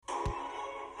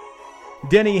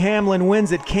Denny Hamlin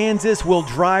wins at Kansas. Will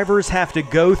drivers have to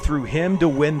go through him to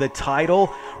win the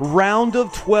title? Round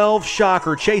of 12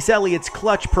 shocker. Chase Elliott's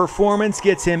clutch performance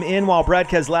gets him in while Brad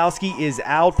Keselowski is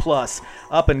out. Plus,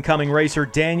 up-and-coming racer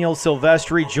Daniel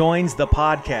Silvestri joins the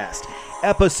podcast.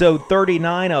 Episode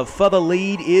 39 of Fah The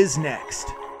Lead is next.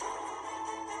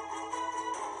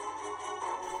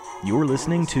 You're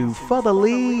listening to Fah The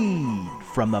Lead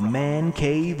from the Man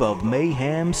Cave of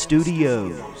Mayhem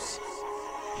Studios.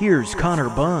 Here's Connor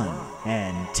Bunn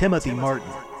and Timothy Martin.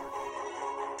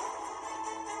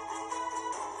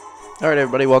 All right,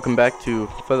 everybody, welcome back to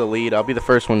Fah The Lead. I'll be the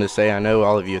first one to say I know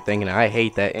all of you are thinking I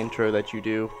hate that intro that you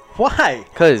do. Why?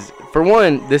 Because, for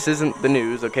one, this isn't the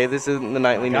news, okay? This isn't the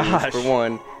nightly news, for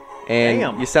one.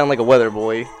 And you sound like a weather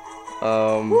boy.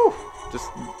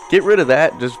 Just get rid of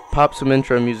that. Just pop some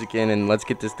intro music in and let's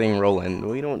get this thing rolling.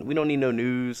 We don't need no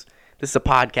news. This is a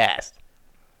podcast.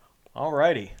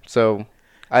 Alrighty. So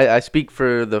I speak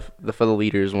for the Fah The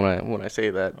Leaders when I say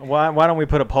that. Why don't we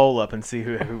put a poll up and see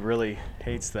who really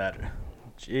hates that?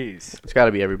 Jeez. It's got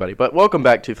to be everybody. But welcome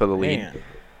back to Fah The Lead.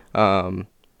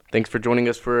 Thanks for joining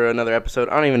us for another episode.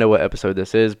 I don't even know what episode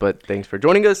this is, but thanks for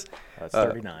joining us. That's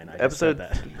 39.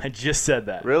 I just said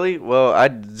that. Really? Well,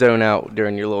 I'd zone out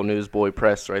during your little newsboy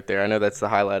press right there. I know that's the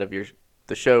highlight of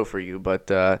the show for you, but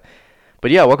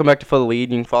yeah, welcome back to Fah The Lead.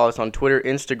 You can follow us on Twitter,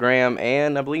 Instagram,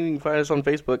 and I believe you can find us on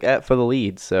Facebook at Fah The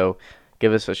Lead. So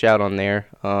give us a shout on there.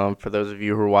 For those of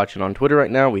you who are watching on Twitter right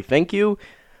now, we thank you.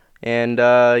 And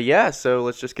so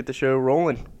let's just get the show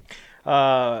rolling.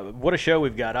 What a show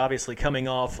we've got, obviously coming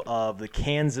off of the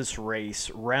Kansas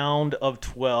race, round of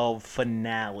 12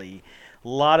 finale. A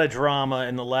lot of drama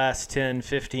in the last 10,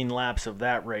 15 laps of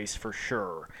that race for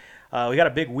sure. We got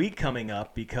a big week coming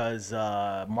up because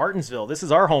Martinsville, this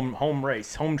is our home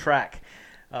race, home track.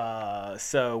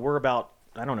 So we're about,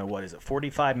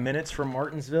 45 minutes from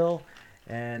Martinsville.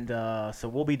 And so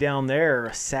we'll be down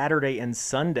there Saturday and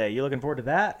Sunday. You looking forward to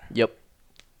that? Yep.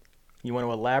 You want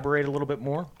to elaborate a little bit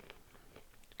more?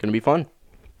 Going to be fun.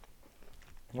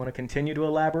 Want to continue to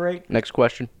elaborate? Next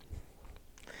question.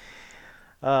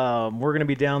 We're going to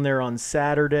be down there on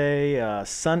Saturday,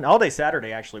 all day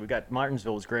Saturday, actually. We got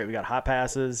Martinsville was great. We got hot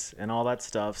passes and all that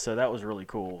stuff, so that was really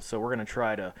cool. So we're going to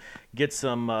try to get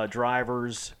some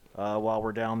drivers while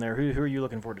we're down there. Who are you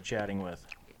looking forward to chatting with?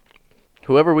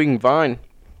 Whoever we can find.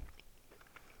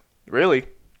 Really.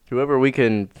 Whoever we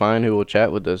can find who will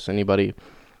chat with us. Anybody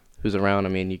who's around. I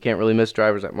mean, you can't really miss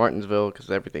drivers at Martinsville because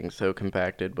everything's so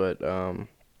compacted. But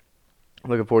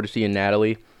looking forward to seeing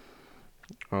Natalie.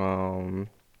 Hope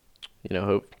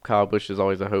Kyle Busch is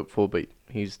always a hopeful, but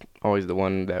he's always the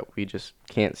one that we just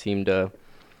can't seem to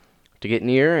get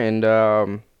near. And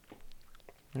I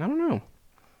don't know.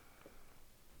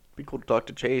 Be cool to talk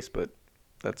to Chase, but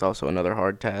that's also another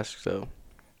hard task. So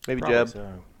maybe Probably Jeb.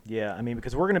 So. Yeah,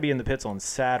 because we're going to be in the pits on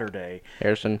Saturday.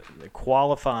 Harrison.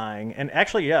 Qualifying. And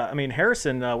actually,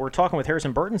 Harrison, we're talking with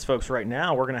Harrison Burton's folks right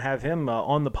now. We're going to have him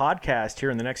on the podcast here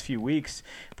in the next few weeks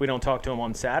if we don't talk to him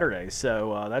on Saturday.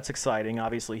 So that's exciting.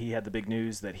 Obviously, he had the big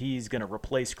news that he's going to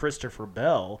replace Christopher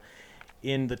Bell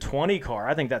in the 20 car.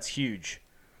 I think that's huge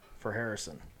for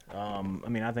Harrison.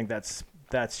 I think that's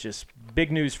just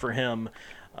big news for him.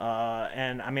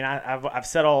 I've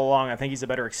said all along, I think he's a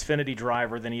better Xfinity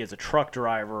driver than he is a truck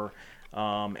driver,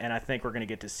 and I think we're going to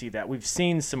get to see that. We've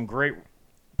seen some great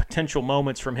potential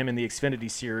moments from him in the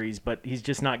Xfinity series, but he's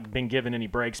just not been given any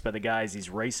breaks by the guys he's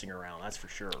racing around, that's for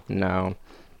sure. No,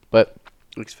 but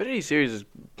Xfinity series is,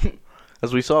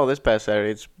 as we saw this past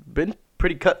Saturday, it's been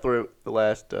pretty cutthroat the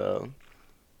last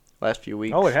few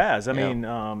weeks. Oh, it has. That's been.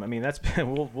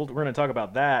 We're going to talk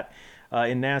about that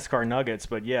in NASCAR Nuggets,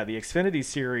 but yeah, the Xfinity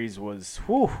series was,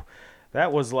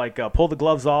 that was like pull the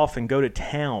gloves off and go to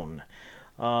town.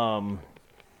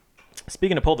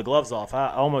 Speaking of pull the gloves off,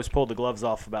 I almost pulled the gloves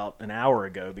off about an hour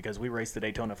ago because we raced the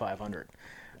Daytona 500.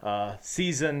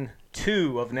 Season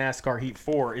 2 of NASCAR Heat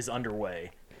 4 is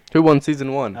underway. Who won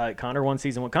season 1? Connor won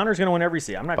season 1. Connor's going to win every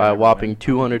season. I'm not by a whopping win.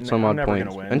 200 some odd never points.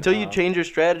 Gonna win. Until you change your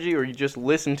strategy or you just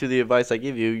listen to the advice I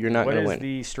give you, you're not going to win. What is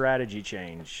the strategy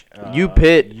change? You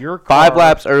pit your car, 5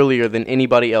 laps earlier than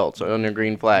anybody else on their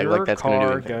green flag. Like that's going to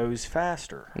do anything. Your car goes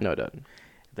faster. No, it doesn't.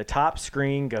 The top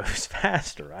screen goes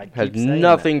faster. Has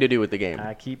nothing to do with the game.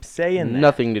 I keep saying that.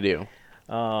 Nothing to do.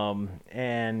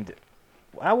 And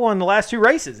I won the last 2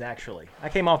 races, actually. I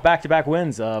came off back-to-back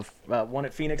wins of one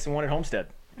at Phoenix and one at Homestead.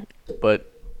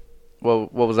 But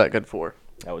what was that good for?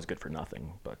 That was good for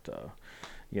nothing. But,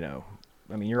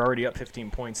 you're already up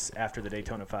 15 points after the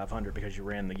Daytona 500 because you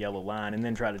ran the yellow line and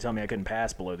then tried to tell me I couldn't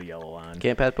pass below the yellow line.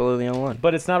 Can't pass below the yellow line.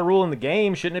 But it's not a rule in the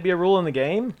game. Shouldn't it be a rule in the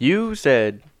game? You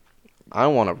said I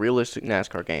want a realistic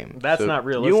NASCAR game. That's not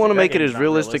realistic. You want to make it game's as not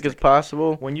realistic as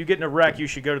possible. When you get in a wreck, you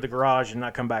should go to the garage and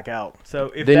not come back out.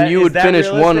 So if then you would finish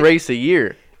one race a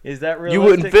year. Is that realistic? You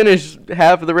wouldn't finish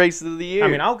half of the races of the year. I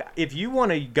mean, if you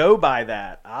want to go by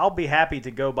that, I'll be happy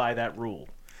to go by that rule.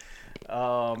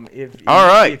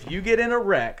 If you get in a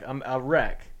wreck,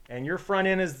 and your front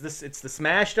end is it's the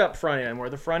smashed up front end where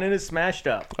the front end is smashed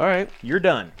up. All right, you're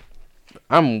done.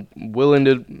 I'm willing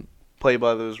to play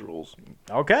by those rules.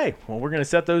 Okay, well, we're going to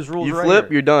set those rules. You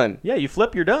flip, you're done. Yeah, you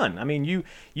flip, you're done. I mean, you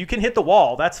can hit the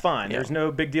wall. That's fine. Yeah. There's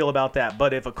no big deal about that.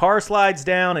 But if a car slides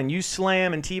down and you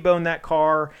slam and T-bone that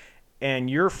car and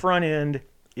your front end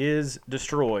is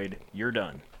destroyed, you're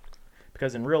done.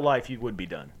 Because in real life, you would be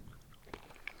done.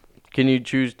 Can you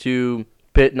choose to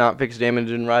pit, not fix damage,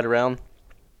 and ride around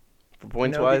for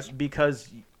points-wise? Because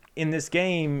in this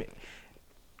game,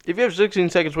 if you have 16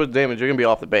 seconds worth of damage, you're going to be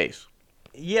off the base.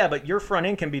 Yeah, but your front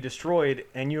end can be destroyed,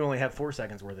 and you only have 4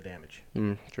 seconds worth of damage.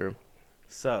 True.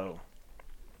 So,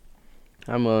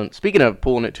 I'm speaking of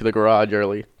pulling it to the garage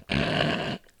early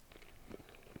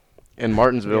in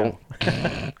Martinsville.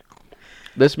 Yeah.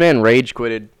 This man rage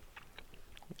quitted.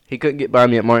 He couldn't get by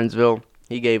me at Martinsville.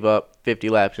 He gave up 50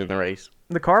 laps in the race.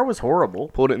 The car was horrible.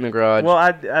 Pulled it in the garage. Well,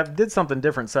 I did something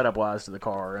different setup-wise to the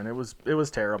car, and it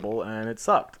was terrible, and it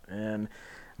sucked. And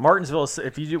Martinsville,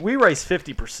 we race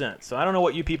 50%, so I don't know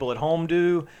what you people at home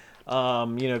do.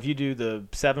 If you do the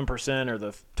 7% or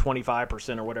the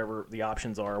 25% or whatever the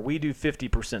options are, we do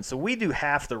 50%. So we do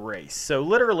half the race. So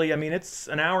literally, I mean, it's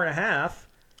an hour and a half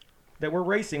that we're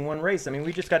racing one race. I mean,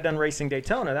 we just got done racing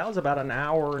Daytona. That was about an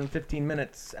hour and 15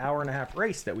 minutes, hour and a half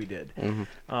race that we did.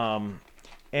 Mm-hmm.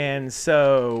 And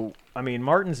so, I mean,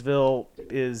 Martinsville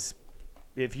is,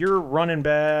 if you're running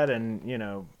bad and,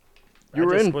 you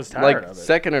were in like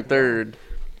second or third.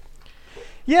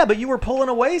 Yeah, but you were pulling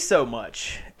away so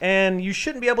much, and you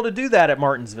shouldn't be able to do that at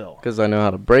Martinsville. Because I know how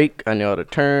to brake, I know how to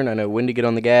turn, I know when to get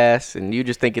on the gas, and you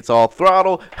just think it's all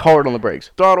throttle, hard on the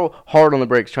brakes. Throttle, hard on the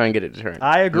brakes, try and get it to turn.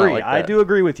 I agree. Like I do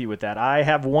agree with you with that. I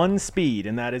have one speed,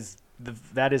 and that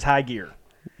is high gear.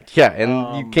 Yeah,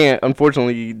 and you can't.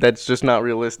 Unfortunately, that's just not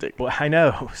realistic. Well, I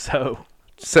know.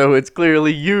 So it's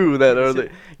clearly you that are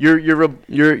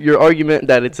your argument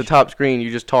that it's a top screen. You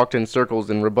just talked in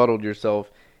circles and rebutted yourself.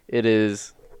 It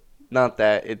is not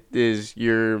that. It is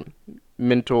your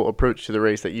mental approach to the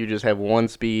race that you just have one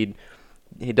speed.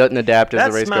 He doesn't adapt as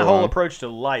the race goes on. That's my whole approach to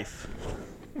life.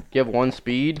 You have one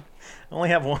speed? I only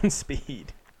have one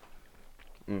speed.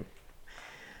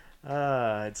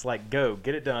 It's like,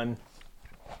 get it done.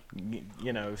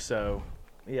 So,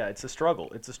 yeah, it's a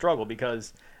struggle. It's a struggle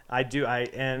because my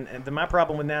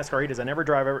problem with NASCAR heat is I never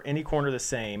drive any corner the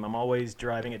same. I'm always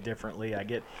driving it differently. I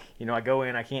get, I go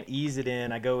in, I can't ease it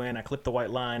in. I go in, I clip the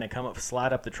white line, I come up,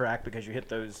 slide up the track because you hit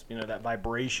those, that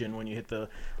vibration when you hit the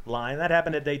line. That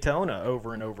happened at Daytona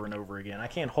over and over and over again. I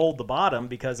can't hold the bottom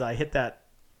because I hit that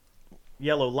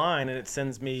yellow line and it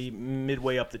sends me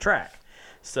midway up the track.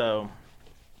 So,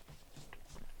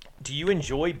 do you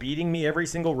enjoy beating me every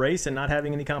single race and not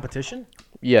having any competition?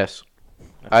 Yes.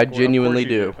 I genuinely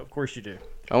do. Of course you do.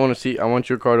 I want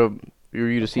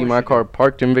you to see my car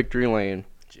parked in victory lane.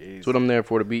 Jeez. That's what I'm there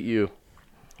for, to beat you.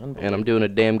 And I'm doing a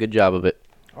damn good job of it.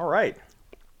 All right.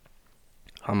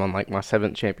 I'm on like my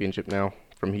 7th championship now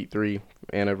from Heat 3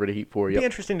 and over to Heat 4. It'd be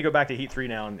interesting to go back to Heat 3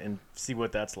 now and see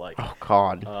what that's like. Oh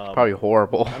God, probably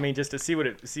horrible. I mean, just to see what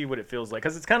it feels like,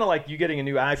 because it's kind of like you getting a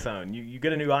new iPhone. You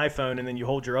get a new iPhone and then you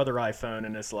hold your other iPhone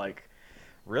and it's like,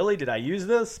 really? Did I use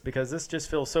this? Because this just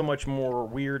feels so much more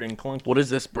weird and clunky. What is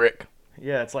this brick?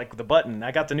 Yeah, it's like the button.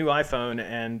 I got the new iPhone,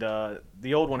 and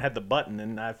the old one had the button,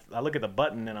 and I look at the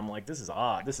button, and I'm like, this is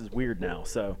odd. This is weird now.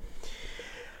 So,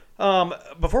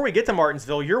 before we get to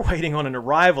Martinsville, you're waiting on an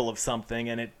arrival of something,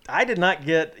 and I did not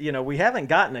get, we haven't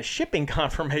gotten a shipping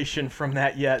confirmation from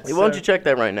that yet. Why don't you check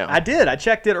that right now? I did. I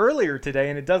checked it earlier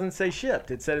today, and it doesn't say shipped.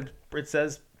 It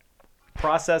says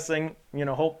processing,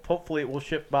 hopefully it will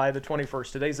ship by the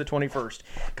 21st. Today's the 21st.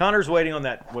 Connor's waiting on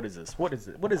that. What is this? What is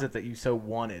it that you so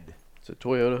wanted? It's a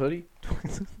Toyota hoodie.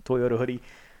 Toyota hoodie.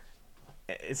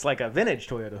 It's like a vintage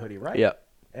Toyota hoodie, right? Yeah.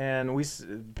 And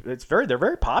they're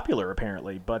very popular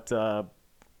apparently, but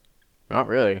not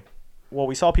really. Well,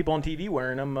 we saw people on TV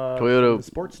wearing them. Toyota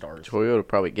sports stars. Toyota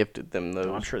probably gifted them those.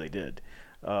 Oh, I'm sure they did.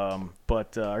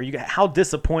 But how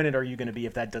disappointed are you going to be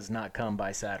if that does not come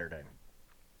by Saturday?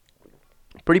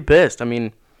 Pretty pissed. I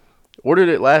mean, ordered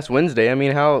it last Wednesday. I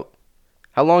mean, how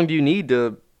long do you need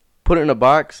to put it in a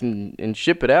box and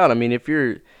ship it out? I mean, if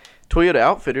you're Toyota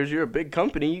Outfitters, you're a big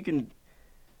company. You can.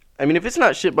 I mean, if it's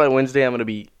not shipped by Wednesday, I'm going to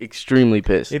be extremely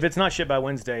pissed. If it's not shipped by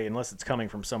Wednesday, unless it's coming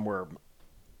from somewhere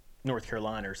North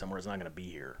Carolina or somewhere is not going to be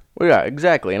here. Well, yeah,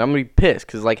 exactly. And I'm going to be pissed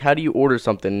because, like, how do you order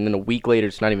something and then a week later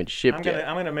it's not even shipped yet?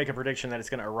 I'm going to make a prediction that it's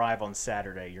going to arrive on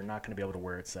Saturday. You're not going to be able to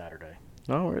wear it Saturday.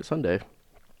 No, we're at Sunday.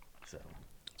 So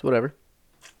it's whatever.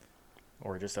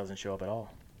 Or it just doesn't show up at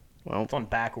all. Well, it's on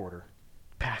back order.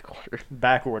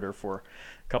 Back order for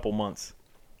a couple months.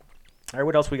 All right,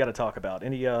 what else we got to talk about?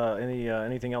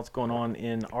 Anything else going on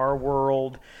in our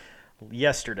world?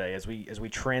 Yesterday, as we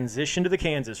transitioned to the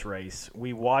Kansas race,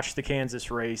 we watched the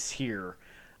Kansas race here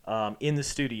in the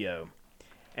studio,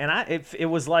 and it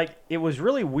was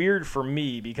really weird for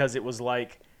me because it was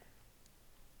like,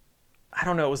 I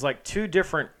don't know, it was like two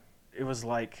different. It was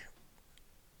like,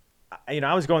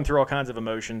 I was going through all kinds of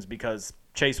emotions because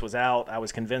Chase was out. I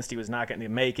was convinced he was not going to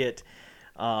make it.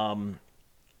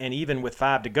 And even with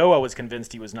 5 to go, I was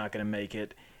convinced he was not going to make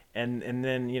it. And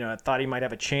then, I thought he might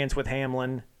have a chance with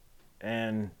Hamlin.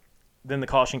 And then the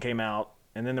caution came out.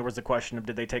 And then there was the question of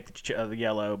did they take the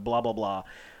yellow, blah, blah, blah.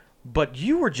 But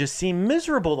you were just seemed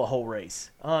miserable the whole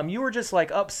race. You were just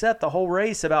like upset the whole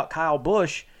race about Kyle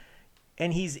Busch.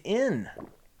 And he's in.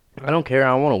 I don't care.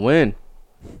 I want to win.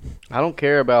 I don't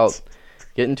care about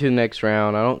getting to the next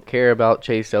round. I don't care about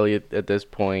Chase Elliott at this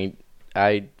point.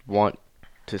 I want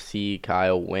to see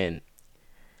Kyle win.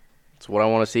 It's what I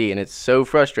want to see, and it's so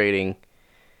frustrating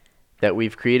that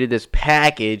we've created this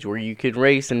package where you could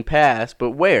race and pass,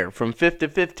 but where? From 5th to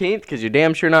 15th? Because you're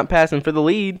damn sure not passing for the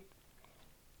lead.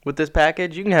 With this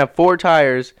package, you can have 4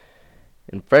 tires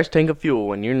and fresh tank of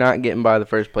fuel, and you're not getting by the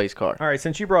first place car. All right,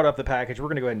 since you brought up the package, we're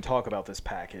going to go ahead and talk about this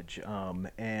package.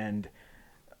 And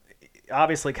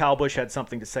obviously, Kyle Busch had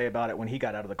something to say about it when he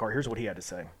got out of the car. Here's what he had to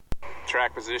say.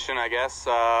 Track position, I guess.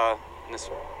 In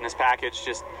this package,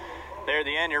 just there at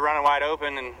the end, you're running wide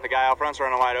open, and the guy out front's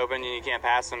running wide open, and you can't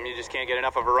pass him. You just can't get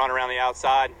enough of a run around the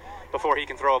outside before he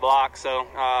can throw a block. So,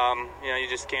 you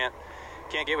just can't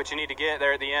get what you need to get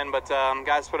there at the end. But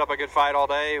guys put up a good fight all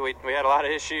day. We had a lot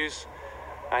of issues.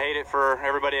 I hate it for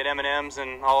everybody at M&M's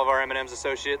and all of our M&M's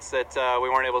associates that we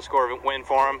weren't able to score a win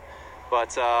for them.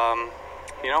 But,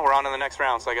 we're on to the next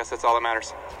round, so I guess that's all that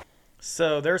matters.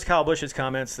 So there's Kyle Busch's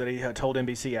comments that he told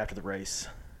NBC after the race.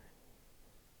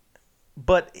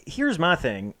 But here's my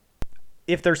thing.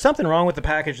 If there's something wrong with the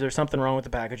package, there's something wrong with the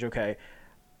package, okay.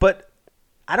 But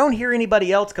I don't hear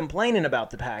anybody else complaining about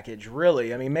the package,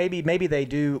 really. I mean, maybe they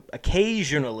do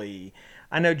occasionally.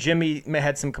 I know Jimmy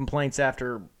had some complaints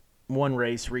after one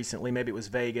race recently. Maybe it was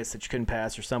Vegas that you couldn't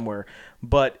pass or somewhere.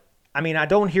 But, I mean, I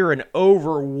don't hear an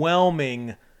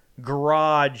overwhelming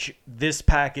garage, this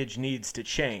package needs to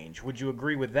change. Would you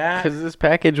agree with that? Because this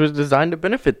package was designed to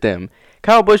benefit them.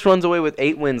 Kyle Busch runs away with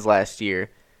 8 wins last year.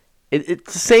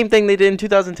 It's the same thing they did in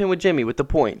 2010 with Jimmy with the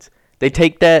points. They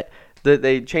take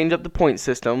they change up the point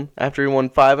system after he won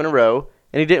 5 in a row,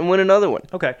 and he didn't win another one.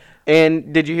 Okay.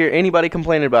 And did you hear anybody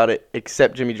complaining about it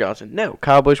except Jimmy Johnson? No.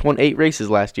 Kyle Busch won 8 races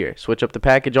last year. Switch up the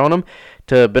package on him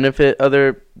to benefit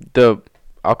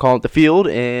I'll call it the field,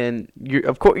 and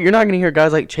of course you're not going to hear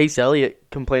guys like Chase Elliott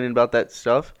complaining about that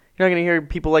stuff. You're not going to hear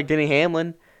people like Denny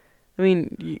Hamlin. I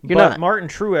mean, you're not. Martin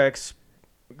Truex,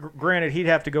 granted, he'd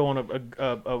have to go on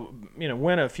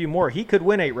win a few more. He could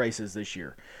win 8 races this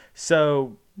year.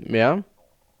 So yeah.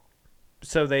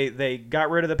 So they got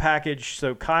rid of the package.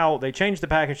 So they changed the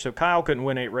package so Kyle couldn't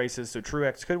win 8 races. So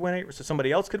Truex could win 8. So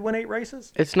somebody else could win 8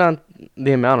 races. It's not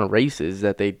the amount of races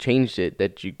that they changed it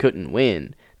that you couldn't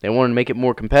win. They wanted to make it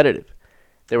more competitive.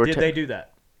 Did they do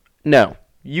that? No.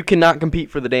 You cannot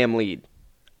compete for the damn lead.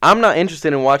 I'm not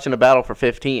interested in watching a battle for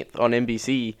 15th on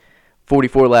NBC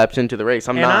 44 laps into the race.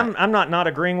 I'm not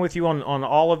agreeing with you on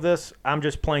all of this. I'm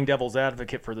just playing devil's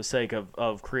advocate for the sake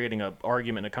of creating an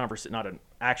argument, not an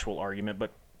actual argument,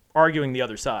 but arguing the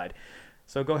other side.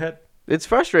 So go ahead. It's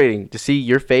frustrating to see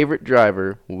your favorite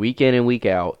driver week in and week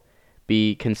out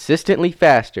be consistently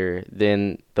faster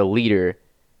than the leader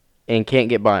and can't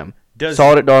get by him.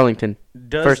 Saw it at Darlington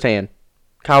firsthand.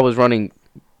 Kyle was running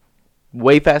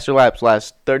way faster laps,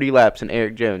 last 30 laps, than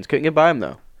Eric Jones. Couldn't get by him,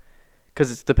 though,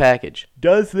 because it's the package.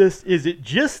 Is it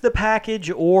just the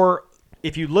package, or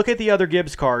if you look at the other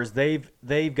Gibbs cars,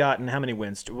 they've gotten how many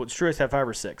wins? Truex had 5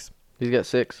 or 6? He's got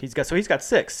 6. He's got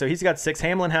 6. So he's got 6.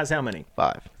 Hamlin has how many?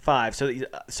 5. 5.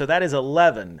 So that is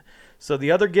 11. So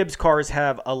the other Gibbs cars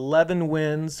have 11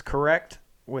 wins, correct?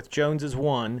 With Jones's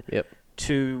 1. Yep.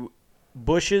 To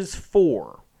Busch's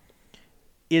 4.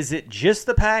 Is it just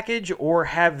the package, or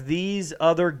have these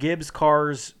other Gibbs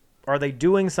cars, are they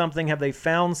doing something? Have they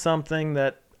found something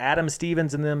that Adam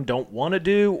Stevens and them don't want to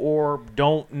do or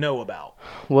don't know about?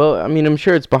 Well, I mean, I'm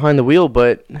sure it's behind the wheel,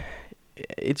 but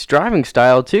it's driving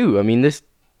style too. I mean,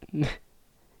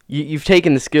 you've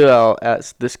taken the skill out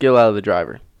of the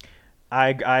driver.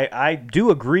 I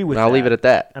do agree with And I'll that. leave it at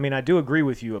that. I mean, I do agree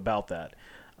with you about that.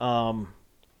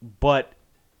 But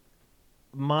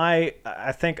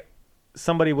I think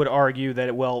somebody would argue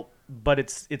that, but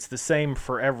it's the same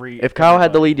for If Kyle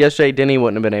had the lead yesterday, Denny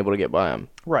wouldn't have been able to get by him.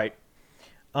 Right.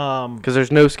 Because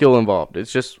there's no skill involved.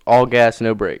 It's just all gas,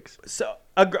 no brakes. So,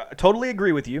 totally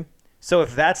agree with you. So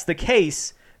if that's the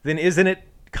case, then isn't it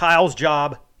Kyle's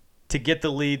job to get the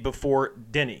lead before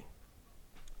Denny?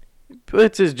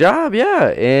 It's his job,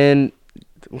 yeah. And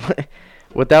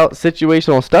without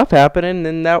situational stuff happening,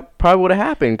 then that probably would have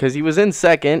happened. Because he was in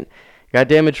second, got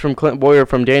damage from Clint Boyer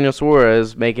from Daniel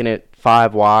Suarez, making it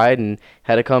 5 wide, and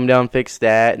had to come down, fix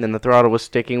that. And then the throttle was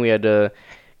sticking. We had to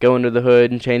go under the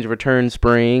hood and change the return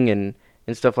spring and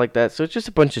stuff like that. So it's just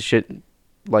a bunch of shit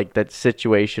like that's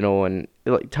situational, and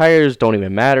like tires don't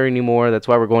even matter anymore. That's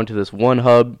why we're going to this one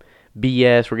hub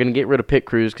BS. We're gonna get rid of pit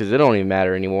crews because it don't even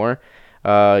matter anymore.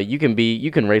 You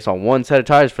can race on one set of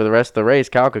tires for the rest of the race.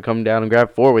 Kyle could come down and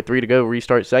grab 4 with 3 to go,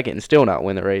 restart second, and still not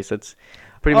win the race. That's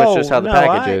pretty much just how the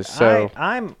package is. So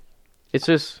it's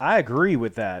just I agree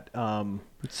with that.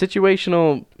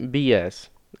 situational BS.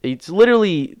 It's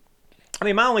literally. I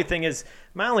mean, my only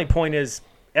point is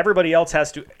everybody else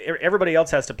has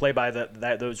to play by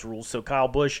those rules. So Kyle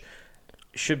Busch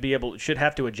should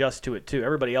have to adjust to it too.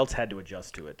 Everybody else had to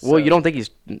adjust to it. So. Well, you don't think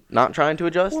he's not trying to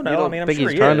adjust? Well, no, you don't I'm think sure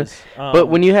he's trying is. to. But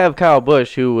when you have Kyle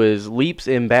Busch, who was leaps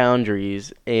and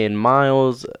boundaries and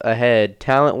miles ahead,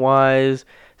 talent-wise,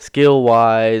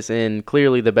 skill-wise, and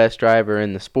clearly the best driver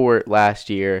in the sport last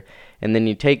year, and then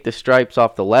you take the stripes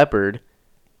off the Leopard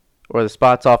or the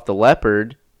spots off the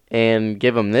Leopard and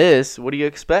give him this, what do you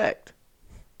expect?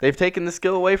 They've taken the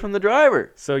skill away from the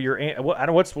driver. So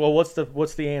what's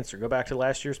the answer? Go back to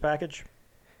last year's package?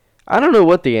 I don't know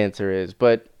what the answer is,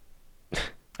 but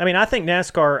I mean, I think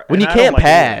NASCAR when you can't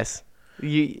pass,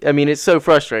 it's so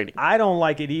frustrating. I don't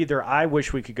like it either. I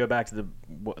wish we could go back to the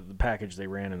package they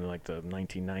ran in like the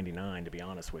 1999, to be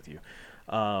honest with you,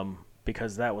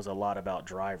 because that was a lot about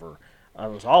driver. It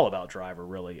was all about driver,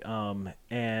 really,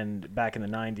 and back in the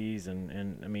 90s,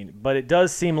 and I mean, but it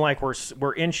does seem like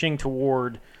we're inching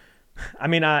toward. I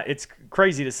mean, it's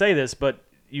crazy to say this, but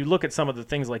you look at some of the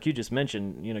things like you just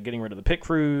mentioned, getting rid of the pit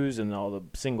crews and all the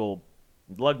single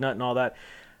lug nut and all that.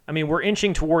 I mean, we're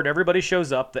inching toward everybody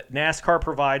shows up, that NASCAR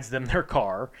provides them their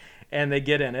car, and they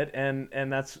get in it, and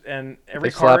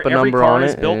every car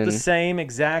is built the same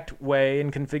exact way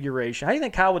and configuration. How do you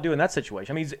think Kyle would do in that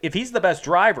situation? I mean, if he's the best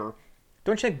driver,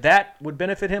 don't you think that would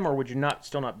benefit him, or would you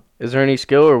still not? Is there any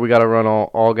skill, or we got to run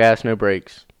all gas, no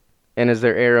brakes? And is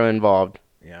there aero involved?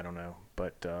 Yeah, I don't know.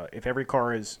 But if every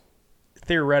car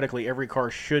theoretically, every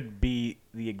car should be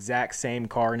the exact same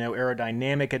car, no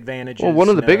aerodynamic advantages. Well, one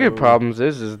of the bigger problems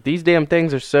is these damn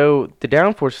things the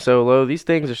downforce is so low, these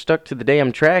things are stuck to the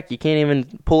damn track. You can't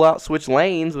even pull out, switch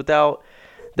lanes without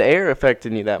the air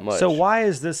affecting you that much. So why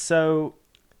is this so...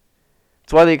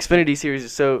 That's why the Xfinity series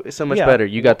is so much better.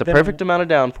 You got the perfect amount of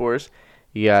downforce.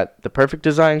 You got the perfect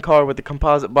design car with the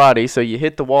composite body, so you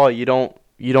hit the wall, you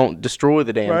don't destroy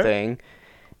the damn thing,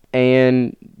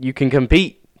 and you can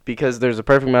compete because there's a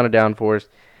perfect amount of downforce.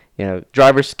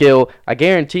 Driver skill. I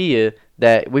guarantee you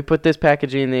that we put this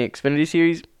package in the Xfinity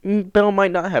series, Bell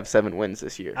might not have 7 wins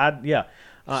this year. I'd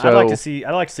like to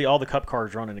see all the Cup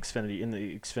cars run in the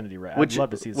Xfinity race. I'd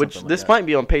love to see something like this that. Might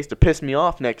be on pace to piss me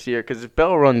off next year, because if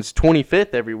Bell runs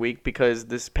 25th every week because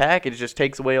this package just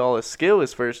takes away all his skill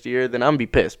his first year, then I'm be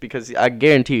pissed, because I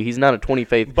guarantee you he's not a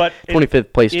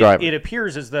 25th place driver. It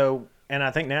appears as though, and I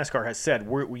think NASCAR has said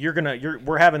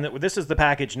we're having this is the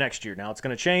package next year. Now it's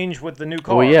going to change with the new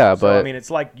car. Well, yeah, so, but I mean, it's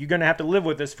like you're going to have to live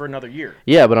with this for another year.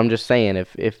 Yeah, but I'm just saying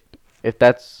if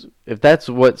that's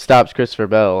what stops Christopher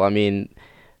Bell, I mean.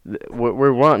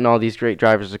 We're wanting all these great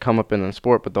drivers to come up in the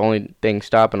sport, but the only thing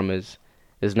stopping them is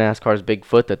NASCAR's big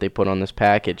foot that they put on this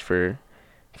package for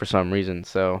some reason.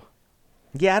 So,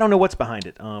 yeah, I don't know what's behind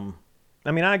it.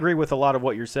 I mean, I agree with a lot of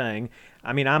what you're saying.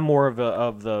 I mean, I'm more of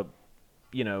the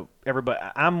everybody.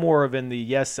 I'm more of in the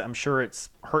yes. I'm sure it's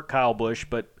hurt Kyle Busch,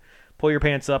 but pull your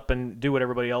pants up and do what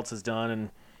everybody else has done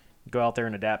and go out there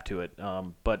and adapt to it.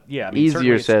 But yeah, I mean,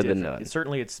 easier said than done.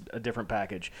 Certainly, it's a different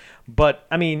package. But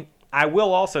I mean. I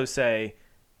will also say,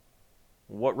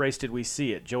 what race did we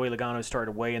see it? Joey Logano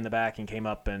started way in the back and came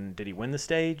up, and did he win the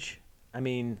stage? I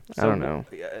mean, I don't know.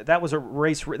 That was a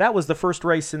race. That was the first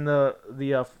race in the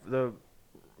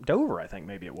Dover, I think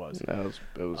maybe it was. No,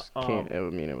 it was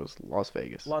Las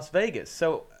Vegas. Las Vegas.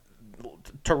 So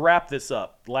to wrap this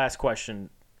up, last question: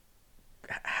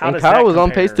 Kyle was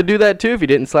on pace to do that too if he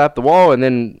didn't slap the wall and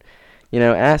then,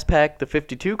 ass pack the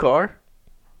 52 car.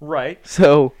 Right.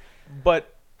 So, but.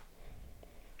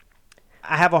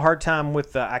 I have a hard time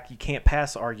with the you can't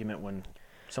pass argument when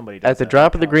somebody does At the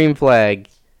drop of the green flag,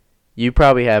 you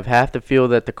probably have half the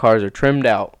field that the cars are trimmed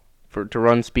out to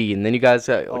run speed, and then you guys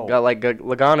got like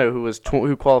Logano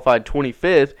who qualified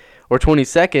 25th or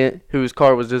 22nd, whose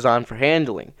car was designed for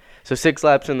handling. So 6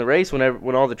 laps in the race, when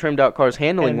all the trimmed out cars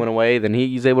handling went away, then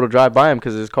he's able to drive by him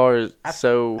because his car is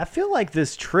so. I feel like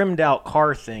this trimmed out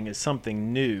car thing is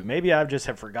something new. Maybe I just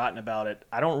have forgotten about it.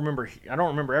 I don't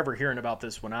remember ever hearing about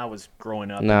this when I was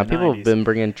growing up. Nah, people 90s. Have been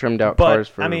bringing trimmed out cars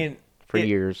for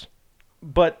years.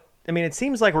 But I mean, it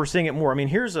seems like we're seeing it more. I mean,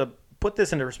 put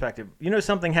this into perspective. You know,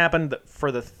 something happened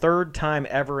for the 3rd time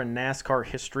ever in NASCAR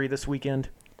history this weekend.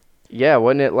 Yeah,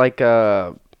 wasn't it like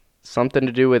something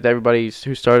to do with everybody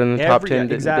who started in the top 10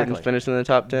 didn't finish in the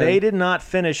top 10? They did not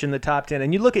finish in the top 10.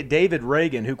 And you look at David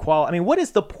Reagan, who I mean, what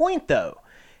is the point, though?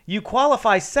 You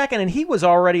qualify second, and he was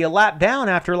already a lap down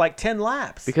after like 10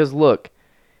 laps. Because, look,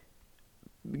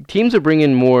 teams are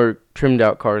bringing more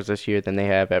trimmed-out cars this year than they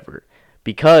have ever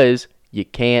because you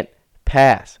can't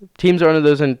pass. Teams are under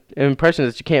those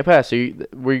impressions that you can't pass. So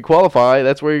where you qualify,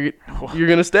 that's where you're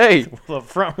going to stay. Well, the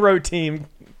front row team...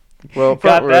 Well,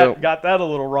 got that a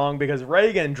little wrong because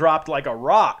Reagan dropped like a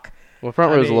rock. Well,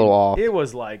 front row's a little off. It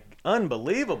was like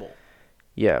unbelievable.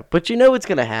 Yeah, but you know what's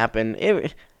going to happen.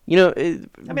 I know it's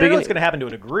going to happen to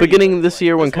a degree. Beginning of this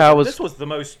year when Kyle was... This was the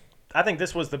most... I think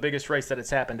this was the biggest race that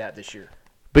it's happened at this year.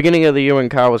 Beginning of the year when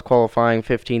Kyle was qualifying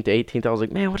 15th to 18th, I was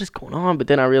like, man, what is going on? But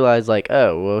then I realized, like,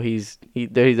 oh, well,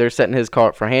 they're setting his car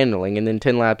up for handling. And then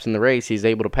 10 laps in the race, he's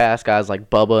able to pass guys like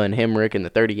Bubba and Hemrick and the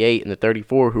 38 and the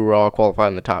 34 who were all qualified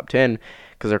in the top 10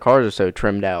 because their cars are so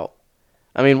trimmed out.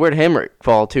 I mean, where'd Hemrick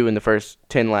fall to in the first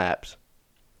 10 laps?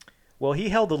 Well, he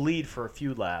held the lead for a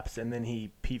few laps, and then he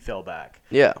fell back.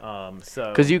 Yeah.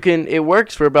 Because it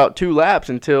works for about 2 laps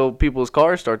until people's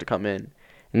cars start to come in,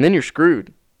 and then you're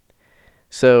screwed.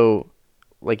 So,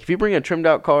 like, if you bring a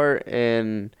trimmed-out car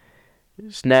and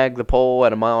snag the pole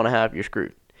at 1.5 miles, you're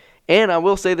screwed. And I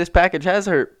will say this package has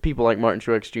hurt people like Martin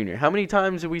Truex Jr. How many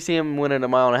times did we see him win at 1.5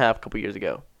 miles a couple years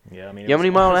ago? Yeah, I mean, how many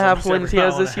 1.5 mile wins he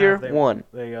has this year? 1.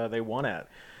 They won at.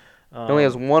 He only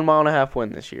has 1.5 mile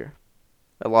win this year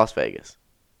at Las Vegas.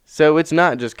 So it's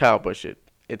not just Kyle Busch.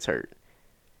 It's hurt.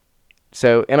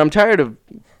 So, and I'm tired of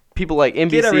people like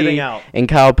NBC and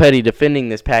Kyle Petty defending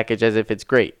this package as if it's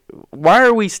great. Why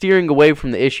are we steering away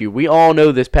from the issue? We all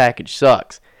know this package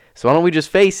sucks. So why don't we just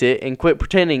face it and quit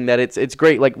pretending that it's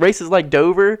great? Like races like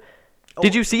Dover.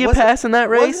 Did you see a pass in that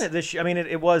race? Wasn't it this year? I mean,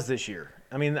 it was this year.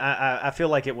 I mean, I feel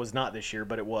like it was not this year,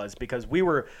 but it was because we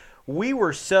were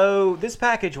this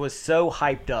package was so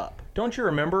hyped up. Don't you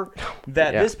remember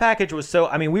that this package was so?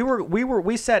 I mean,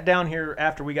 we sat down here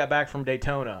after we got back from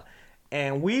Daytona.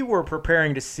 And we were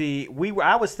preparing to see.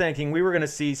 I was thinking we were going to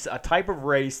see a type of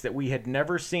race that we had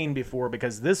never seen before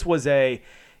because this was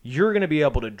you're going to be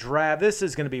able to drive. This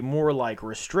is going to be more like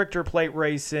restrictor plate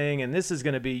racing, and this is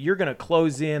going to be you're going to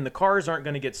close in. The cars aren't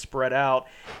going to get spread out.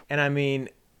 And I mean,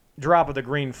 drop of the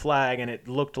green flag, and it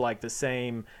looked like the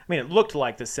same. I mean, it looked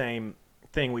like the same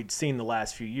thing we'd seen the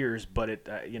last few years, but it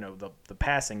the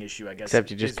passing issue, I guess,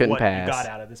 except you just couldn't pass. You got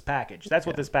out of this package. That's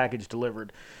what this package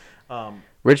delivered.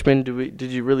 Richmond, did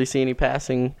you really see any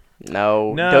passing?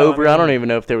 No. Dover, I don't even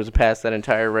know if there was a pass that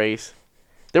entire race.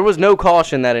 There was no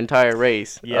caution that entire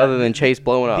race other than Chase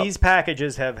blowing up. These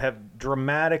packages have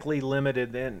dramatically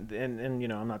limited, and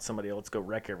I'm not somebody let's go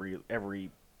wreck every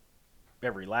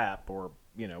lap or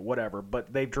whatever,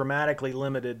 but they've dramatically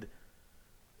limited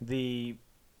the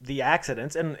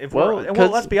accidents. And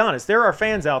let's be honest, there are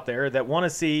fans out there that want to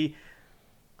see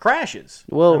crashes.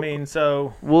 Well, I mean,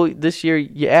 this year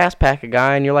you ass pack a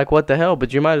guy and you're like, what the hell?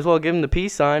 But you might as well give him the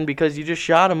peace sign because you just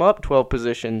shot him up 12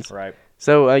 positions. Right.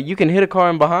 So you can hit a car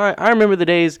in behind. I remember the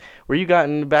days where you got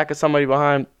in the back of somebody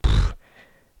behind.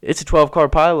 It's a 12-car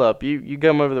pileup. You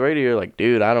come over the radio, you're like,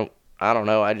 dude, I don't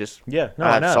know. I'm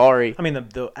sorry. I mean,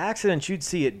 the accidents you'd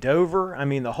see at Dover, I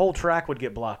mean, the whole track would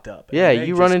get blocked up. Yeah,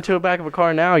 you run into the back of a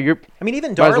car now,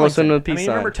 even Darlington.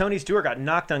 Remember Tony Stewart got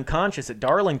knocked unconscious at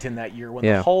Darlington that year when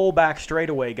the whole back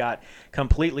straightaway got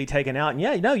completely taken out. And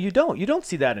you don't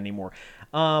see that anymore.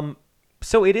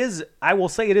 So it is, I will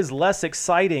say it is less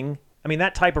exciting. I mean,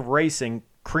 that type of racing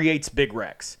creates big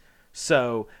wrecks.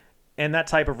 So, and that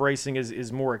type of racing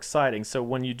is more exciting. So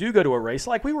when you do go to a race,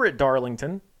 like we were at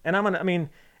Darlington, and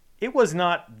it was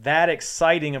not that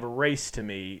exciting of a race to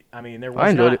me. I mean, there was I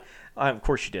enjoyed it. Of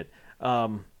course you did.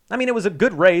 It was a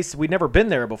good race. We'd never been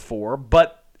there before,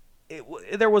 but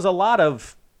there was a lot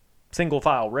of single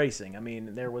file racing. I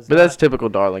mean, there was. But that's typical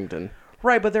Darlington.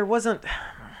 Right, but there wasn't.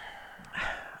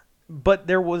 But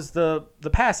there was the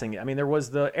passing. I mean, there was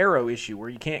the arrow issue where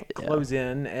you can't close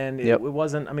in, and it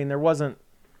wasn't. I mean, there wasn't.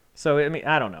 So I mean,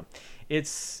 I don't know.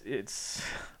 It's.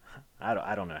 I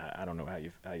don't know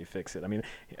how you fix it. I mean,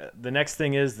 the next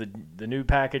thing is the new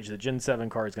package. The Gen 7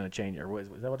 car is going to change. Or is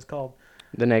that what it's called?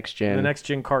 The next gen. The next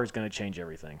gen car is going to change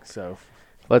everything. So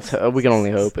we can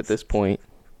only hope at this point,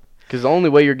 because the only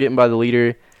way you're getting by the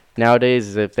leader nowadays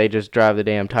is if they just drive the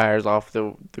damn tires off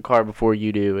the car before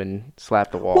you do and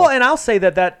slap the wall. Well, and I'll say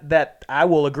that I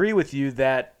will agree with you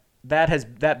that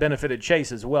benefited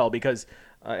Chase as well, because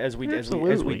as we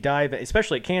dive,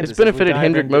 especially at Kansas, it's benefited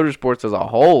Hendrick Motorsports as a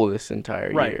whole this entire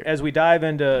year. Right. As we dive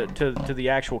into the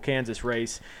actual Kansas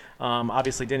race,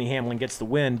 obviously Denny Hamlin gets the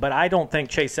win, but I don't think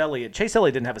Chase Elliott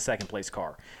didn't have a second place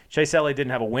car. Chase Elliott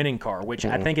didn't have a winning car, which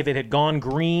I think if it had gone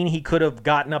green, he could have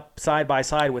gotten up side by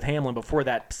side with Hamlin before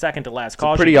that second to last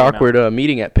caution. It's a pretty awkward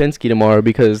meeting at Penske tomorrow,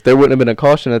 because there wouldn't have been a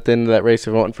caution at the end of that race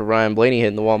if it wasn't for Ryan Blaney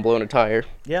hitting the wall and blowing a tire.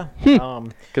 Yeah.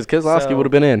 Because Keselowski would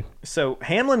have been in. So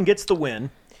Hamlin gets the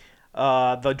win.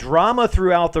 The drama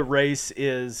throughout the race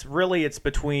is really it's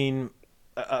between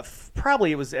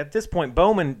probably it was at this point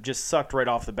Bowman just sucked right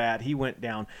off the bat. He went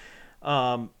down.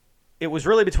 It was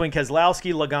really between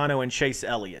Keselowski, Logano, and Chase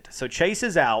Elliott. So Chase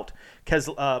is out.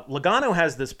 Logano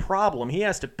has this problem. He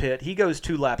has to pit. He goes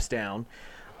 2 laps down.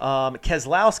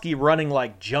 Keselowski running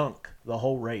like junk the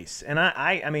whole race. And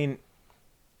I mean,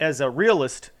 as a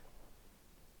realist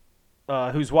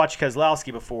who's watched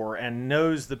Keselowski before and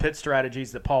knows the pit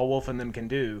strategies that Paul Wolf and them can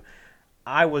do,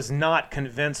 I was not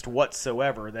convinced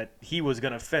whatsoever that he was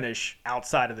going to finish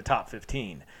outside of the top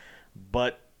 15.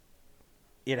 But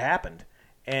it happened.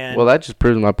 And well, that just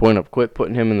proves my point of quit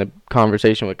putting him in the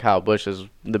conversation with Kyle Busch as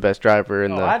the best driver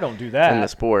in I don't do that. in the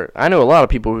sport. I know a lot of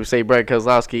people who say Brad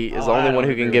Keselowski is the only one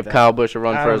who can give Kyle Busch a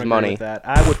run for his money.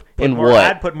 I would put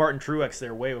I'd put Martin Truex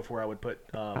there way before I would put.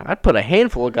 I'd put a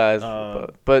handful of guys,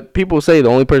 but people say the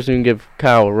only person who can give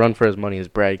Kyle a run for his money is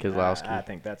Brad Keselowski. I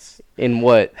think that's in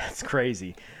what? That's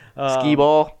crazy. Skee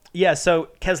ball. Yeah, so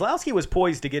Keselowski was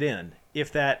poised to get in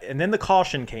and then the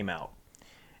caution came out.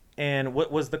 And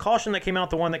what was the caution that came out?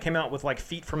 The one that came out with like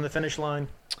feet from the finish line?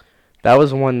 That was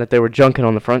the one that they were junking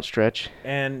on the front stretch.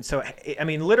 And so, I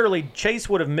mean, literally, Chase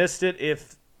would have missed it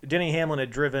if Denny Hamlin had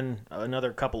driven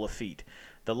another couple of feet.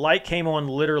 The light came on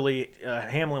literally.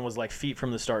 Hamlin was like feet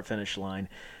from the start-finish line.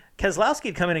 Keselowski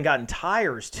had come in and gotten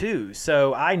tires too.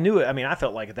 So I knew it. I mean, I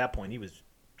felt like at that point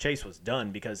Chase was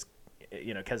done because,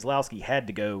 Keselowski had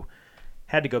to go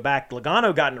back.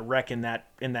 Logano got in a wreck in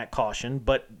that caution,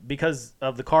 but because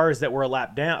of the cars that were a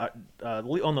lap down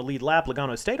on the lead lap,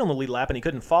 Logano stayed on the lead lap and he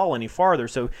couldn't fall any farther.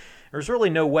 So there's really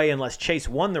no way, unless Chase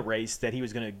won the race, that he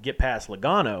was going to get past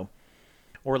Logano,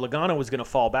 or Logano was going to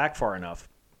fall back far enough.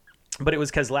 But it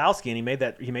was Keselowski, and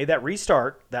he made that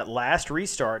restart, that last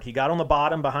restart. He got on the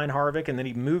bottom behind Harvick, and then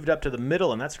he moved up to the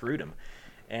middle, and that screwed him.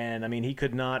 And I mean, he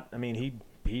could not. I mean,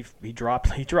 he dropped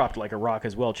like a rock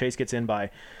as well. Chase gets in by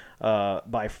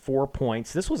 4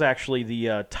 points. This was actually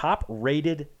the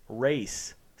top-rated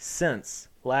race since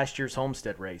last year's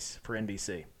Homestead race for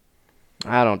NBC.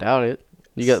 I don't doubt it.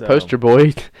 You got Poster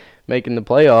Boy making the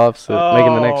playoffs,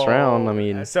 making the next round. I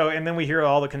mean, and then we hear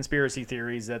all the conspiracy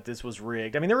theories that this was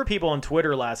rigged. I mean, there were people on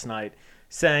Twitter last night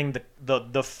saying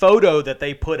the photo that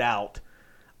they put out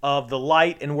of the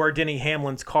light and where Denny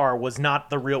Hamlin's car was not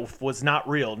real.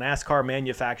 NASCAR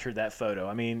manufactured that photo.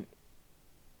 I mean,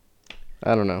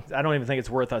 I don't know. I don't even think it's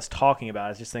worth us talking about.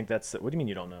 I just think that's. What do you mean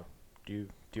you don't know? Do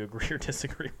you agree or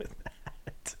disagree with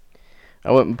that?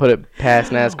 I wouldn't put it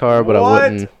past NASCAR, but I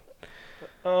wouldn't.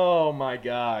 Oh my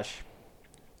gosh!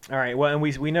 All right. Well, and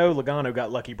we know Logano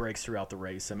got lucky breaks throughout the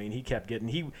race. I mean, he kept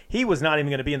getting. He was not even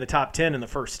going to be in the top 10 in the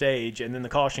first stage, and then the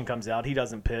caution comes out. He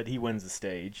doesn't pit. He wins the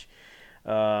stage.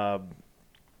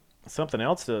 Something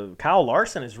else. Kyle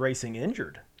Larson is racing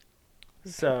injured.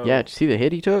 So yeah, did you see the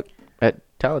hit he took at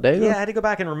Talladega? Yeah, I had to go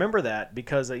back and remember that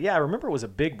because I remember it was a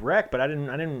big wreck, but I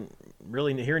didn't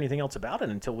really hear anything else about it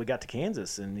until we got to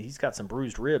Kansas, and he's got some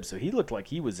bruised ribs, so he looked like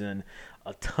he was in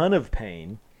a ton of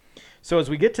pain. So as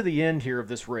we get to the end here of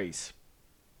this race,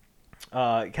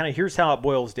 kind of here's how it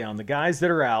boils down. The guys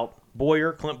that are out,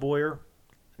 Clint Boyer,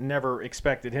 never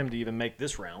expected him to even make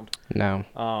this round.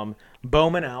 No.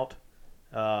 Bowman out.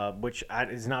 Which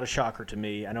is not a shocker to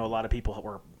me. I know a lot of people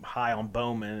were high on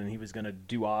Bowman, and he was going to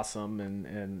do awesome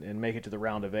and make it to the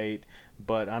round of 8.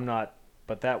 But I'm not.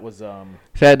 But that was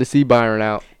sad to see Byron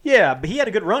out. Yeah, but he had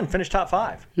a good run, finished top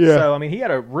 5. Yeah. So I mean, he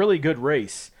had a really good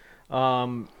race.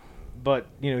 But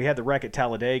he had the wreck at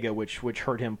Talladega, which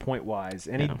hurt him point wise,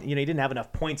 and he didn't have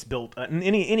enough points built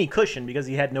any cushion because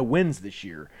he had no wins this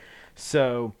year.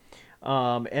 So.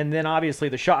 And then obviously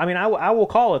the shock. I mean, I will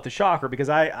call it the shocker because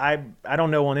I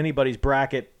don't know on anybody's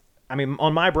bracket. I mean,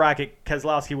 on my bracket,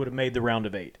 Keselowski would have made the round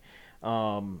of 8.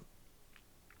 I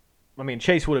mean,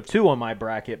 Chase would have too on my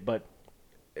bracket, but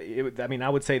I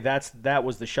would say that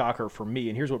was the shocker for me.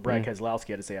 And here's what Brad Keselowski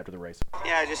had to say after the race.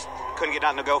 Yeah, I just couldn't get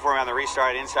nothing to go for me on the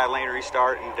restart, inside lane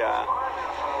restart, and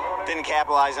didn't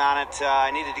capitalize on it.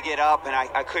 I needed to get up, and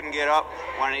I couldn't get up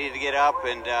when I needed to get up,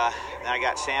 and then I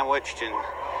got sandwiched, and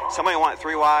somebody went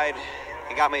 3 wide.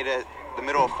 It got me to the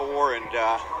middle of 4, and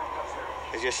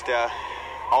it's just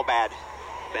all bad,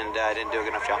 and I didn't do a good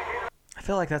enough job. I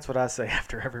feel like that's what I say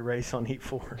after every race on Heat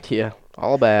 4. Yeah,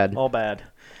 all bad. All bad.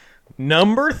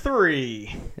 Number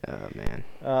 3. Oh, man.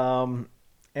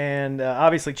 And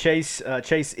obviously Chase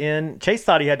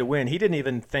thought he had to win. He didn't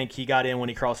even think he got in when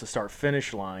he crossed the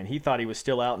start-finish line. He thought he was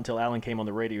still out until Alan came on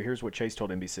the radio. Here's what Chase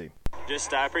told NBC.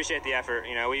 Just I appreciate the effort.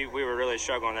 You know, we were really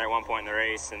struggling there at one point in the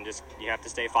race, and just you have to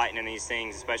stay fighting in these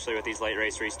things, especially with these late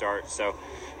race restarts. So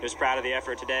just proud of the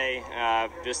effort today.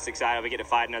 Just excited we get to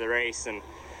fight another race and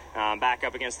back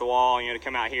up against the wall. You know, to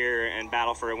come out here and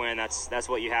battle for a win, that's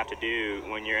what you have to do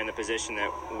when you're in the position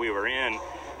that we were in.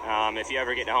 If you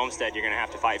ever get to Homestead, you're going to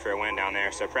have to fight for a win down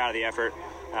there. So proud of the effort.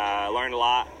 Learned a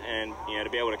lot, and you know, to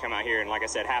be able to come out here and, like I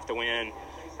said, have to win,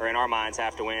 or in our minds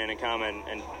have to win, and come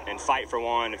and fight for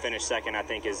one and finish second, I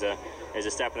think is a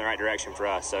step in the right direction for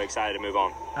us. So excited to move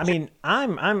on. I mean,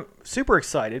 I'm super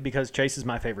excited because Chase is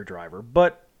my favorite driver,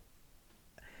 but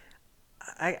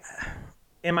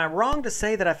am I wrong to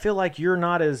say that I feel like are you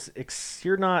not as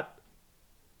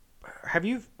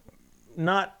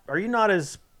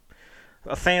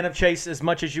a fan of Chase as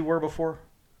much as you were before?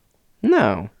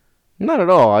 No, not at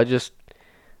all. I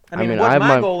mean,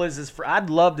 my goal is I'd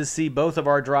love to see both of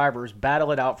our drivers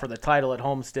battle it out for the title at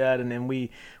Homestead, and then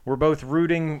we're both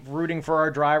rooting for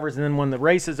our drivers, and then when the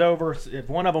race is over, if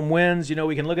one of them wins, you know,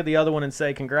 we can look at the other one and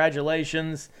say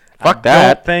congratulations. Fuck that.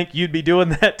 I don't think you'd be doing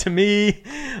that to me.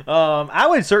 I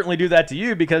would certainly do that to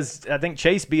you because I think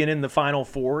Chase being in the Final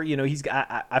Four, you know,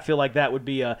 I feel like that would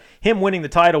be him winning the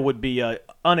title would be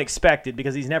unexpected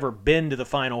because he's never been to the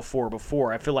Final Four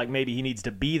before. I feel like maybe he needs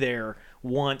to be there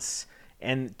once.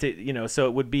 And so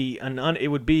it would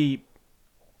be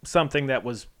something that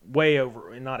was way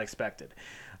over and not expected.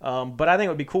 But I think it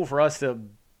would be cool for us to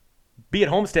be at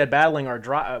Homestead battling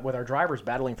with our drivers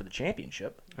battling for the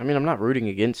championship. I mean, I'm not rooting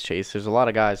against Chase. There's a lot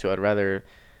of guys who I'd rather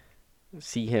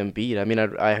see him beat. I mean,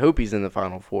 I hope he's in the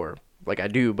Final Four, like I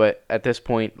do. But at this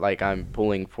point, like I'm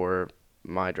pulling for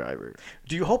my driver.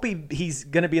 Do you hope he's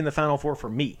going to be in the Final Four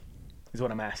for me? Is what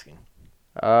I'm asking.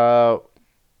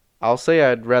 I'll say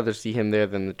I'd rather see him there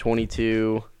than the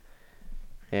 22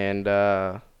 and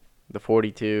the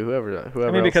 42, whoever. I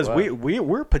mean, because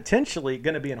we're potentially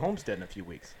going to be in Homestead in a few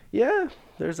weeks. Yeah,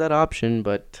 there's that option,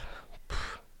 but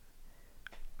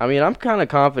I mean, I'm kind of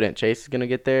confident Chase is going to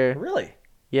get there. Really?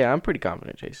 Yeah, I'm pretty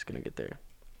confident Chase is going to get there.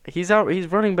 He's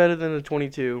running better than the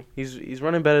 22. He's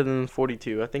running better than the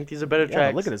 42. I think these are better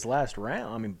tracks. Look at his last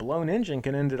round. I mean, blown engine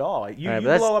can end it all. You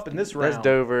blow up in this round. That's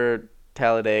Dover,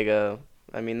 Talladega.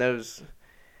 I mean, those,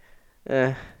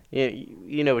 you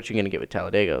know what you're going to get with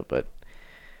Talladega. But,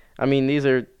 I mean, these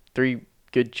are 3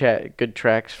 good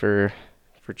tracks for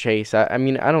Chase. I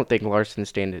mean, I don't think Larson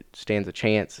stands a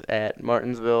chance at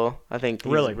Martinsville. I think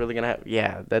he's really going to have –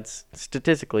 yeah, that's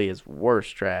statistically his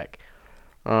worst track.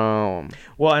 Well,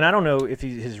 and I don't know if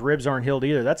his ribs aren't healed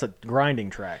either. That's a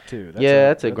grinding track too.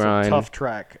 That's a grind. A tough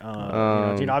track. You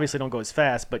obviously don't go as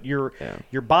fast, but your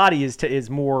body is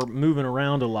more moving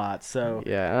around a lot. So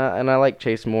yeah, and I like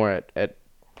Chase more at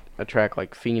a track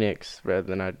like Phoenix rather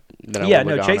than I.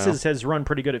 Chase has run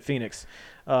pretty good at Phoenix.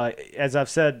 As I've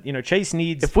said, you know, Chase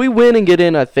needs. If we win and get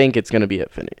in, I think it's going to be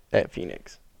at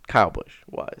Phoenix. Kyle Busch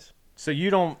wise. So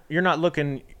you don't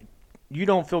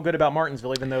feel good about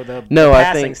Martinsville, even though the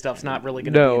passing stuff's not really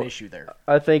going to be an issue there.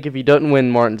 I think if he doesn't win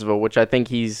Martinsville, which I think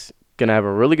he's going to have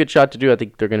a really good shot to do, I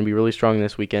think they're going to be really strong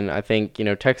this weekend. I think, you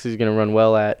know, Texas is going to run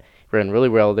well ran really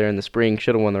well there in the spring,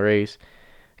 should have won the race.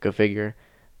 Go figure.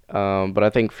 But I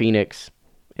think Phoenix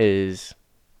is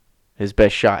his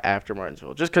best shot after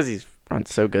Martinsville, just because he's run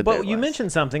so good there. But you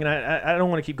mentioned something, and I don't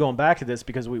want to keep going back to this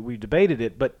because we debated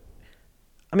it, but,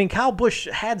 I mean, Kyle Busch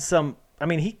had some – I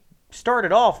mean, he –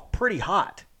 started off pretty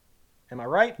hot. Am I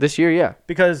right? This year, yeah.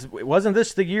 Because wasn't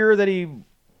this the year that he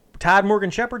tied Morgan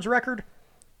Shepherd's record?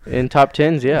 In top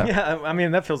 10s, yeah. Yeah, I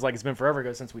mean, that feels like it's been forever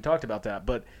ago since we talked about that.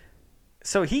 But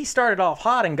so he started off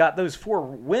hot and got those 4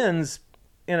 wins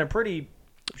in a pretty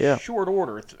short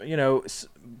order. You know,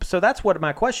 so that's what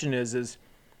my question is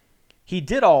he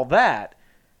did all that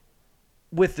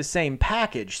with the same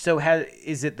package. So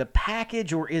is it the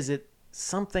package or is it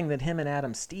something that him and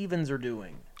Adam Stevens are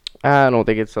doing? I don't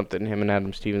think it's something him and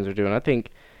Adam Stevens are doing. I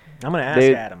think I'm going to ask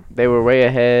Adam. They were way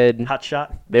ahead. Hot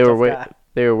shot. They were way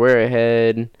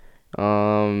ahead.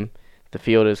 The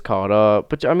field is caught up.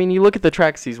 But I mean, you look at the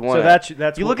tracks he's won. So that's you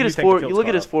what look at you his think the four. field's You look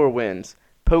at caught his up. 4 wins: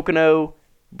 Pocono,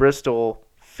 Bristol,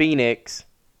 Phoenix,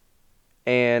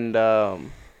 and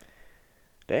damn,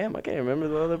 I can't remember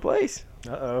the other place.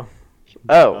 Uh-oh.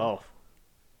 Oh.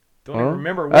 Don't even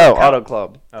remember. Auto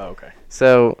Club. Oh, okay.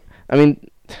 So I mean,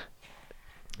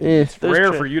 It's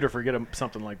rare for you to forget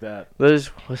something like that.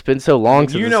 It's been so long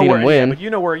since I've seen him win. Yeah, but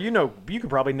you can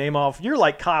probably name off. You're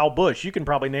like Kyle Busch. You can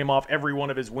probably name off every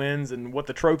one of his wins and what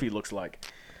the trophy looks like.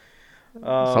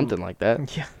 Something like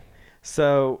that. Yeah.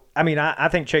 So, I mean, I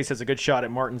think Chase has a good shot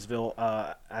at Martinsville.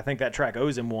 I think that track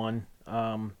owes him one.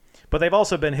 But they've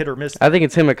also been hit or miss. I think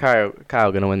it's him and Kyle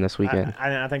going to win this weekend.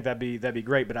 I think that'd be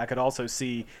great. But I could also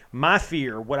see my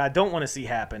fear. What I don't want to see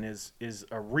happen is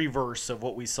a reverse of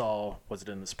what we saw. Was it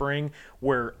in the spring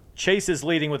where Chase is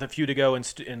leading with a few to go and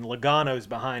Logano's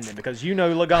behind him, because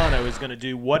Logano is going to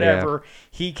do whatever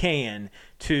he can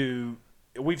to.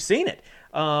 We've seen it.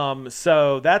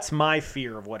 So that's my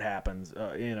fear of what happens.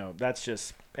 That's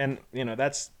just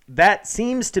that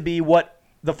seems to be what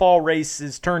the fall race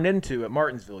is turned into at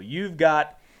Martinsville. You've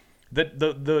got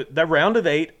the round of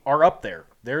 8 are up there.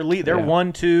 They're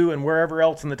 1, 2, and wherever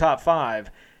else in the top 5,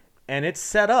 and it's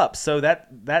set up so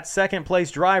that second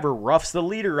place driver roughs the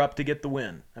leader up to get the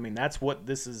win. I mean, that's what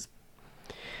this is.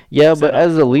 Yeah, but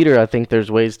as a leader, I think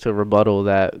there's ways to rebuttal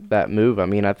that move. I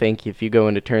mean, I think if you go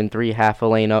into turn 3 half a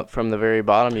lane up from the very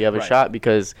bottom, you have a shot,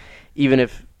 because even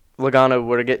if Logano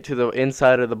were to get to the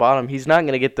inside of the bottom, he's not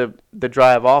going to get the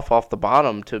drive off the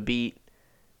bottom to beat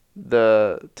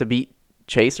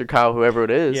Chase or Kyle, whoever it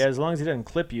is. Yeah, as long as he doesn't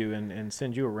clip you and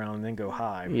send you around and then go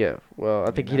high. Yeah, well,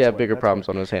 I think he'd have bigger problems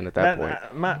on his hand at that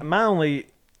point. My only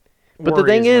But the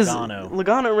thing is,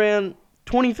 Logano ran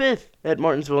 25th at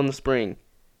Martinsville in the spring.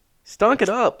 Stunk it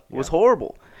up. It was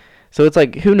horrible. So it's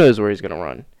like, who knows where he's going to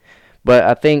run. But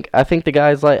I think the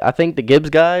guys I think the Gibbs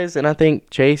guys and I think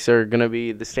Chase are going to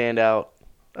be the standout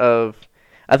of.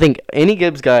 I think any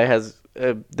Gibbs guy has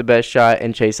the best shot,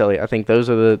 and Chase Elliott. I think those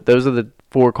are the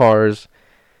 4 cars,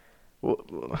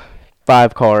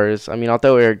 5 cars. I mean, I'll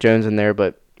throw Eric Jones in there,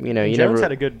 but Jones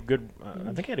had a good.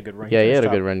 I think he had a good run. Yeah, he had a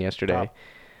good run yesterday.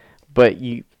 But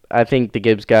I think the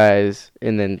Gibbs guys,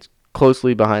 and then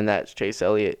closely behind that is Chase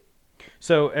Elliott.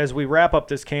 So as we wrap up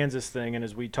this Kansas thing, and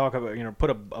as we talk about,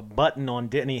 put a button on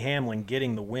Denny Hamlin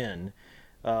getting the win,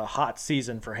 hot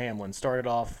season for Hamlin. Started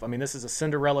off, I mean, this is a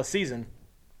Cinderella season.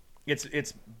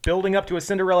 It's building up to a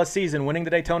Cinderella season, winning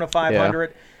the Daytona 500.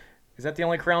 Yeah. Is that the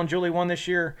only crown Julie won this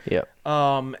year? Yeah.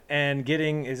 And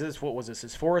getting, his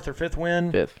 4th or 5th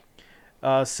win?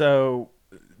 5th. So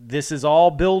this is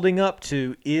all building up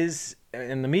to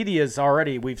and the media's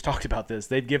already, we've talked about this,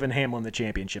 they've given Hamlin the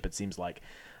championship, it seems like.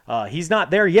 He's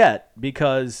not there yet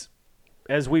because,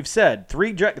 as we've said,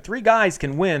 three guys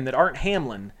can win that aren't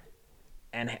Hamlin,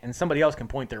 and somebody else can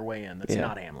point their way in that's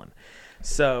not Hamlin.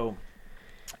 So,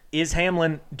 is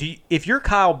Hamlin? If you're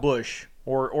Kyle Busch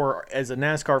or as a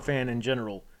NASCAR fan in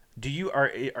general,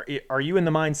 are you in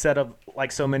the mindset of,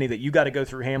 like so many, that you got to go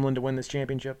through Hamlin to win this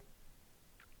championship?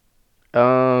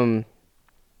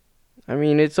 I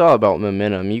mean, it's all about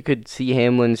momentum. You could see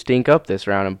Hamlin stink up this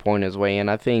round and point his way in.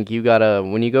 I think you gotta,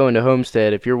 when you go into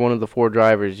Homestead, if you're one of the 4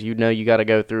 drivers, you gotta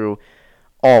go through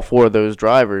all 4 of those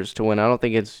drivers to win. I don't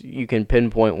think you can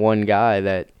pinpoint one guy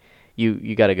that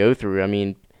you gotta go through. I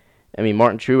mean,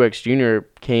 Martin Truex Jr.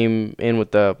 came in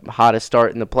with the hottest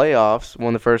start in the playoffs,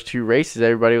 won the first 2 races.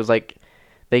 Everybody was like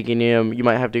thinking, you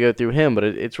might have to go through him, but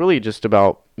it's really just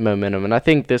about momentum. And I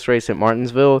think this race at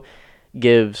Martinsville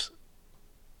gives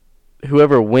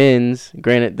whoever wins,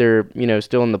 granted they're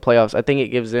still in the playoffs, I think it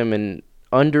gives them an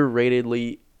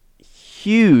underratedly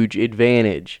huge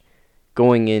advantage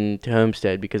going into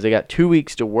Homestead, because they got 2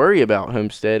 weeks to worry about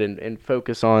Homestead and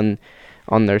focus on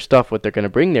their stuff, what they're going to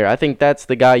bring there. I think that's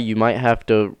the guy you might have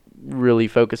to really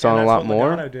focus on a lot more.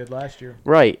 That's what Logano did last year.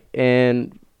 Right,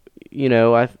 and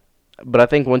but I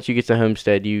think once you get to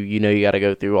Homestead, you got to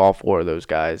go through all 4 of those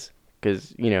guys,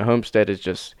 because Homestead is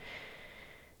just.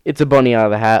 It's a bunny out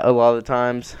of the hat a lot of the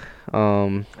times.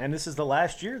 And this is the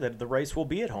last year that the race will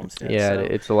be at Homestead. Yeah, so.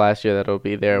 It's the last year that it'll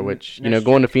be there, which,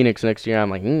 going to Phoenix next year,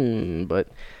 I'm like, but,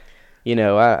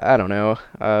 I don't know.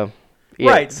 Yeah.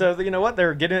 Right, so you know what?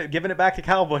 They're giving it back to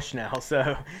Kyle Busch now,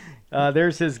 so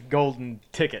there's his golden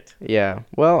ticket. Yeah,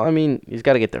 well, I mean, he's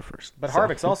got to get there first. But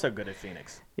Harvick's also good at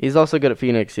Phoenix. He's also good at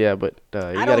Phoenix, yeah, but you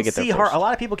got to get there first. A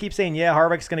lot of people keep saying,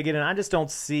 Harvick's going to get in. I just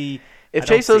don't see. If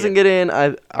Chase doesn't get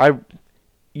in,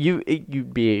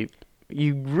 you'd be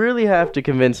you really have to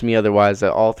convince me otherwise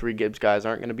that all three Gibbs guys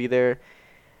aren't going to be there.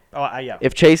 Oh, yeah.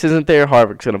 If Chase isn't there,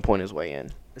 Harvick's going to point his way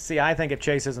in. See, I think if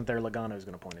Chase isn't there, Logano's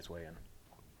going to point his way in.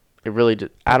 It really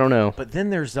just, I don't know. But then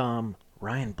there's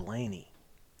Ryan Blaney.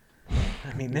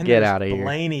 I mean, then Get there's out of here.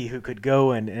 Blaney who could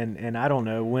go and I don't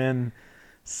know, win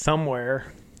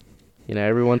somewhere. You know,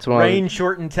 every once in a while,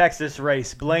 Rain-shortened Texas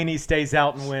race. Blaney stays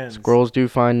out and wins. squirrels do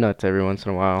find nuts every once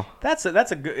in a while. That's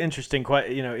a good, interesting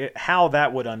question. You know, how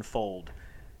that would unfold.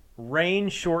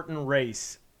 Rain-shortened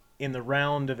race in the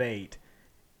round of 8,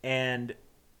 and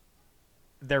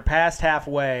they're past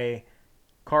halfway.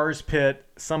 Cars pit.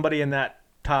 Somebody in that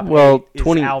top 8 is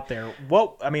out there.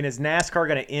 What I mean, is NASCAR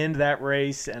going to end that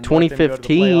race and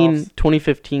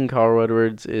 2015 Carl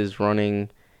Edwards is running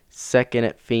second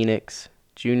at Phoenix.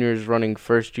 Junior's running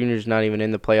first. Junior's not even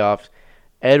in the playoffs.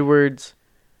 Edwards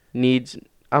needs,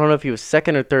 I don't know if he was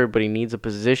second or third, but he needs a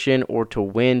position or to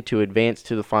win to advance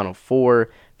to the Final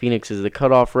Four. Phoenix is the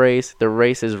cutoff race. The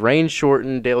race is rain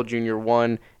shortened. Dale Jr.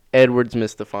 won. Edwards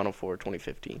missed the Final Four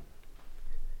 2015.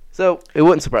 So it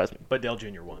wouldn't surprise me. But Dale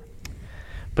Jr. won.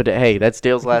 But hey, that's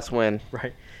Dale's last win.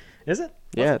 Right. Is it?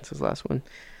 Yeah, it's his last win.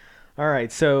 All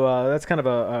right, so that's kind of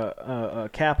a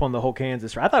cap on the whole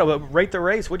Kansas. I thought it would rate the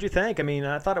race. What'd you think? I mean,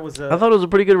 I thought it was a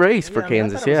pretty good race for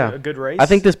Kansas. I thought it was a good race. I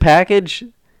think this package,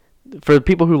 for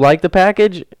people who like the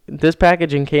package, this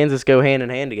package and Kansas go hand in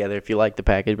hand together. If you like the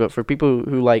package, but for people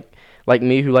who like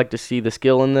me, who like to see the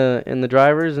skill in the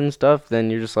drivers and stuff, then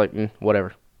you're just like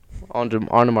whatever. On to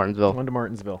Martinsville. On to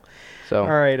Martinsville. So all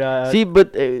right.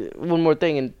 But one more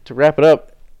thing, and to wrap it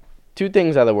up, two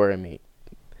things either worry me.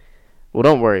 Well,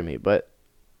 don't worry me, but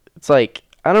it's like,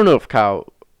 I don't know if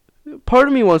Kyle, part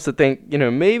of me wants to think,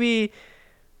 maybe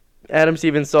Adam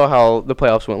Stevens saw how the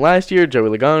playoffs went last year. Joey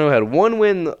Logano had one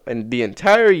win in the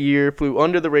entire year, flew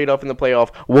under the radar in the playoff,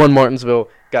 won Martinsville,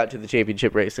 got to the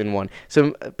championship race and won.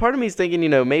 So part of me is thinking,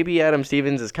 maybe Adam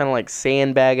Stevens is kind of like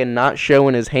sandbagging, not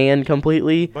showing his hand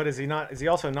completely. But is he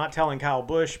also not telling Kyle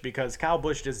Busch, because Kyle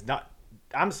Busch does not,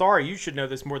 I'm sorry, you should know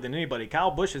this more than anybody.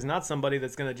 Kyle Busch is not somebody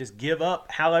that's going to just give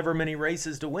up however many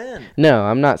races to win. No,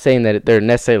 I'm not saying that they're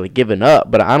necessarily giving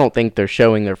up, but I don't think they're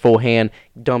showing their full hand,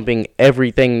 dumping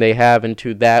everything they have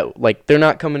into that. Like, they're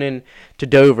not coming in to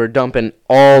Dover dumping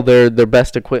all their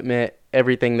best equipment,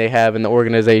 everything they have in the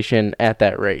organization at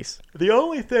that race. The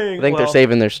only thing... I think they're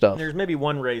saving their stuff. There's maybe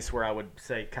one race where I would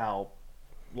say Kyle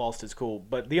lost his cool,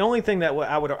 but the only thing that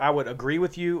I would agree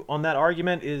with you on that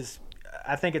argument is...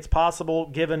 I think it's possible,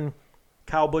 given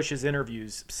Kyle Busch's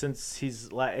interviews, since he's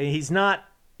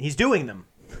doing them.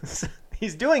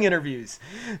 He's doing interviews.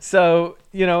 So,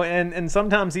 and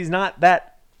sometimes he's not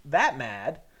that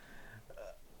mad.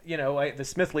 The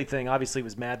Smithley thing obviously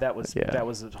was mad. That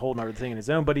was a whole other thing in his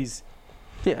own, but he's...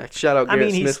 Yeah, shout out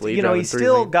Garrett Smithley. He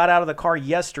still got out of the car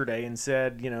yesterday and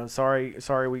said, sorry,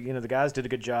 we, the guys did a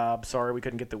good job. Sorry we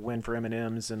couldn't get the win for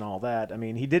M&Ms and all that. I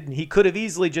mean, he didn't. He could have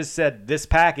easily just said this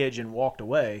package and walked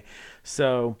away.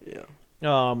 So,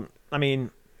 I mean,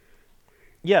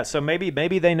 yeah. So maybe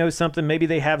they know something. Maybe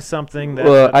they have something that.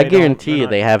 Well, I guarantee you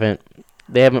they haven't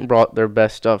brought their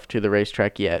best stuff to the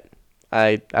racetrack yet.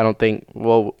 I don't think.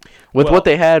 Well, what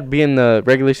they had being the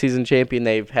regular season champion,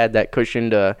 they've had that cushion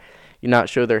to. Not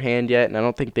show their hand yet, and I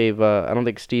don't think I don't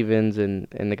think Stevens and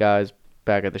the guys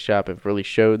back at the shop have really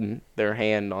showed their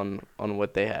hand on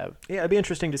what they have. Yeah, it'd be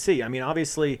interesting to see. I mean,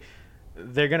 obviously,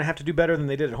 they're going to have to do better than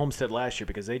they did at Homestead last year,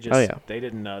 because they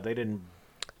didn't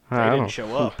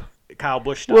show up. Kyle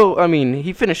Busch style. Well, I mean,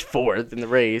 he finished fourth in the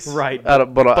race, right? Out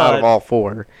of all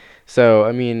four. So,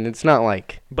 I mean, it's not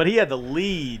like... But he had the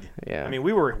lead. Yeah. I mean,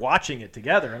 we were watching it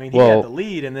together. I mean, he had the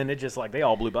lead, and then it just, they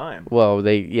all blew by him. Well,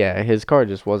 his car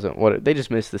just wasn't they just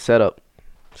missed the setup,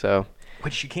 so...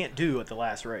 Which you can't do at the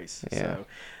last race. Yeah. So,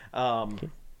 all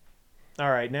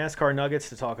right, NASCAR nuggets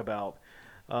to talk about.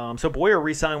 So, Boyer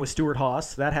re-signed with Stuart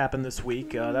Haas. That happened this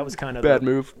week. That was kind of... Bad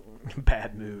move.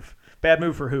 Bad move. Bad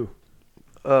move for who?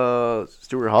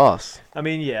 Stuart Haas. I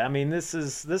mean, yeah. I mean, this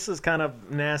is kind of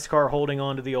NASCAR holding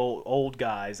on to the old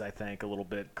guys, I think, a little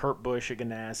bit. Kurt Busch at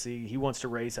Ganassi. He wants to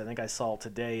race, I think I saw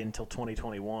today, until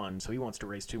 2021. So he wants to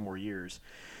race 2 more years.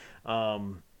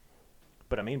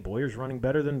 But, I mean, Boyer's running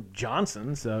better than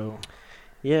Johnson, so...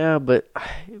 Yeah, but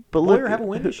Boyer look, have a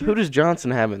win this year? Who does Johnson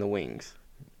have in the wings?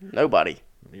 Nobody.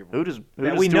 Who does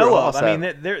we Stuart know Haas of? have? I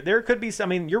mean, there could be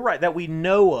some... I mean, you're right, that we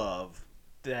know of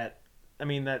that... I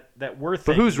mean, that we're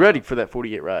thinking. But who's ready for that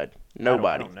 48 ride?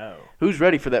 Nobody. I don't know. Who's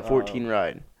ready for that 14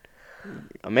 ride?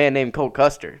 A man named Cole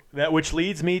Custer. Which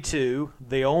leads me to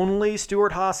the only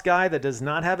Stuart Haas guy that does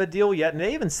not have a deal yet, and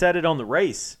they even said it on the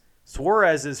race.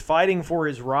 Suarez is fighting for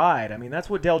his ride. I mean, that's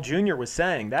what Dale Jr. was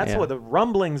saying. That's what the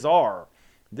rumblings are.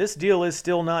 This deal is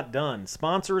still not done.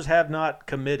 Sponsors have not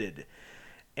committed.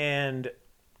 And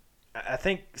I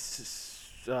think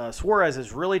Suarez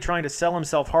is really trying to sell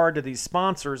himself hard to these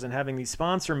sponsors and having these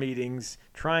sponsor meetings,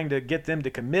 trying to get them to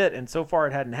commit, and so far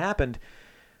it hadn't happened.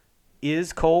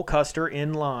 Is Cole Custer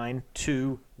in line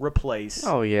to replace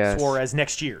Suarez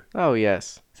next year? Oh,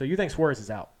 yes. So you think Suarez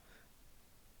is out?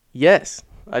 Yes,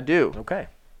 I do. Okay.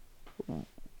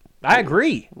 I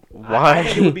agree. Why? I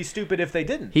think it would be stupid if they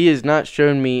didn't. He has not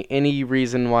shown me any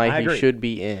reason why he should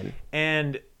be in.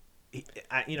 And,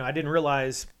 I didn't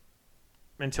realize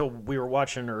until we were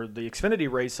watching the Xfinity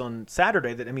race on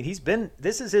Saturday that,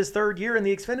 this is his third year in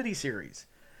the Xfinity Series.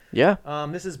 Yeah.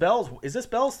 Is this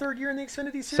Bell's third year in the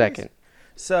Xfinity Series? Second.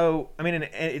 So,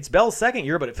 it's Bell's second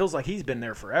year, but it feels like he's been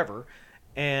there forever.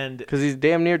 And because he's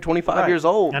damn near 25 years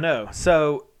old. I know.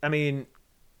 So, they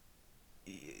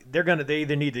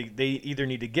either need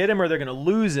to get him or they're going to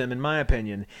lose him, in my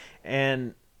opinion.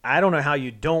 And I don't know how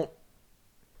you don't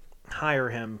hire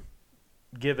him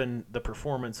given the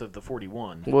performance of the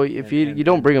 41. Well, if you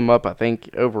don't bring him up, I think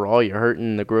overall you're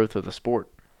hurting the growth of the sport.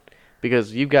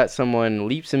 Because you've got someone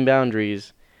leaps and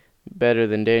boundaries better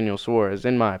than Daniel Suarez,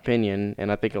 in my opinion,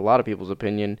 and I think a lot of people's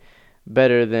opinion,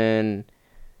 better than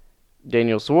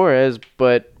Daniel Suarez,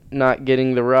 but not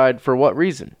getting the ride for what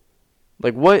reason?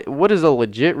 Like, what is a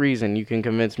legit reason you can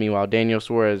convince me why Daniel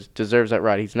Suarez deserves that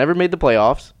ride? He's never made the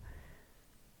playoffs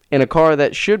in a car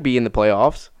that should be in the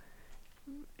playoffs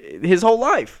his whole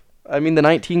life. The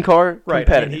 19 car,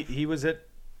 competitive. He was at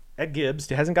Gibbs.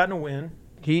 He hasn't gotten a win.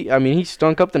 He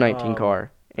stunk up the 19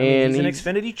 car. And he's an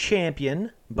Xfinity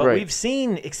champion, but we've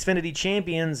seen Xfinity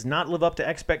champions not live up to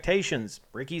expectations.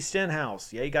 Ricky Stenhouse,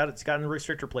 he's gotten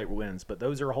restrictor plate wins, but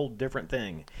those are a whole different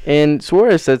thing. And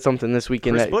Suarez said something this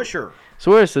weekend. Chris Buescher.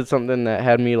 Suarez said something that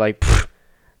had me like,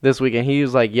 this weekend. He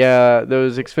was like, yeah,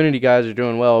 those Xfinity guys are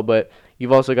doing well, but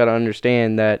you've also got to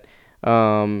understand that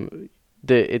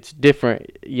it's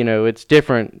different. It's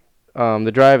different.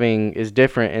 The driving is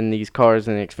different in these cars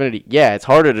than the Xfinity. Yeah, it's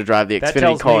harder to drive the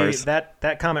Xfinity cars.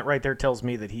 That comment right there tells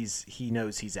me that he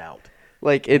knows he's out.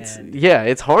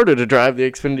 It's harder to drive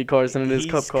the Xfinity cars than it is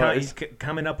Cup cars. He's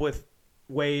coming up with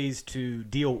ways to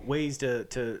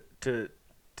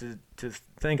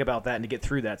think about that and to get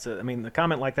through that. So the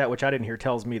comment like that, which I didn't hear,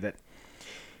 tells me that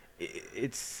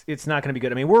it's not going to be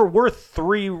good. We're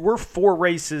 4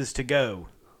 races to go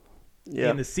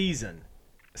in the season,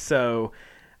 so.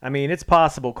 It's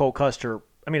possible Cole Custer.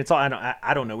 It's all.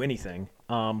 I don't know anything.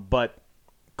 But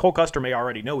Cole Custer may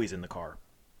already know he's in the car.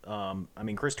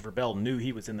 Christopher Bell knew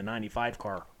he was in the 95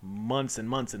 car months and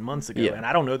months and months ago, and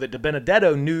I don't know that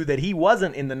DiBenedetto knew that he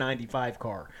wasn't in the 95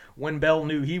 car when Bell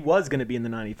knew he was going to be in the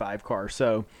 95 car.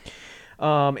 So,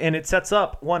 and it sets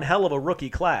up one hell of a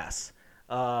rookie class.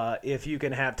 If you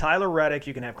can have Tyler Reddick,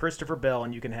 you can have Christopher Bell,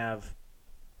 and you can have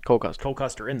Cole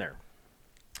Custer in there.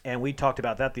 And we talked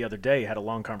about that the other day, had a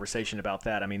long conversation about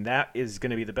that. That is going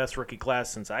to be the best rookie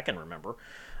class since I can remember.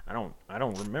 I don't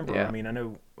remember. Yeah. I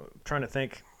know, trying to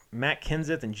think, Matt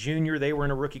Kenseth and Junior, they were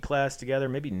in a rookie class together.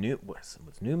 Maybe was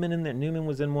Newman in there? Newman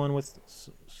was in one with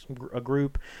a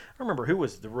group. I don't remember who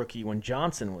was the rookie when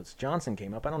Johnson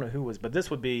came up. I don't know who was, but this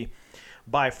would be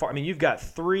by far. You've got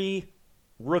 3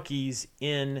 rookies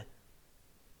in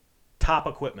top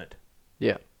equipment.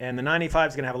 Yeah. And the 95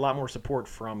 is going to have a lot more support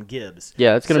from Gibbs.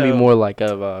 Yeah, it's going to be more like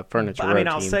a furniture row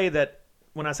I'll team. say that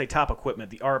when I say top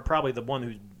equipment, probably the one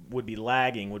who would be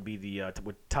lagging would be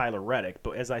with Tyler Reddick.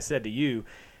 But as I said to you,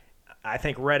 I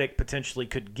think Reddick potentially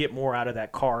could get more out of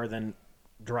that car than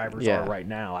drivers are right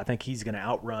now. I think he's going to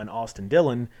outrun Austin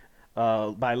Dillon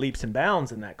by leaps and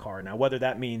bounds in that car. Now, whether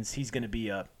that means he's going to be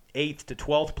a 8th to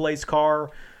 12th place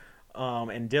car,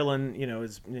 and Dillon,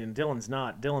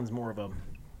 Dillon's more of a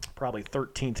probably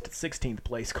 13th to 16th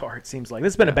place car. It seems like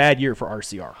this has been a bad year for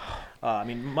RCR.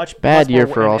 Much year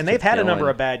for Austin, and they've had a number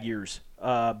of bad years.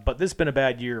 But this has been a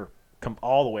bad year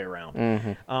all the way around.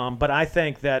 Mm-hmm. But I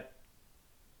think that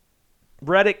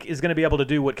Reddick is going to be able to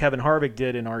do what Kevin Harvick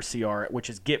did in RCR, which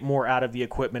is get more out of the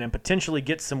equipment and potentially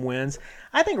get some wins.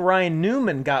 I think Ryan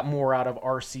Newman got more out of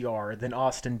RCR than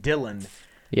Austin Dillon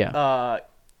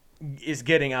is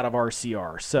getting out of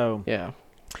RCR. So yeah.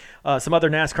 Some other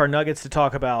NASCAR nuggets to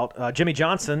talk about. Jimmy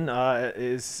Johnson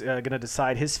is going to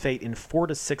decide his fate in 4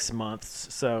 to 6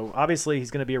 months. So obviously he's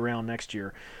going to be around next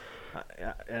year.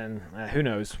 And who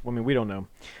knows? We don't know.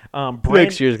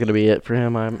 Next year's going to be it for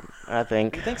him, I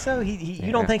think. You think so?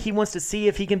 You don't think he wants to see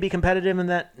if he can be competitive in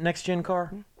that next-gen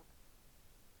car?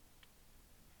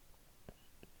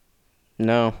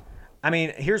 No.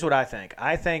 Here's what I think.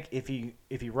 I think if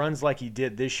he runs like he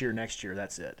did this year, next year,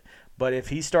 that's it. But if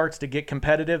he starts to get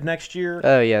competitive next year,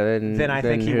 then I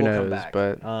think he who will knows, come back.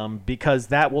 But because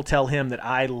that will tell him that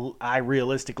I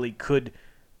realistically could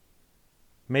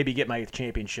maybe get my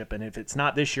championship, and if it's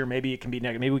not this year, maybe it can be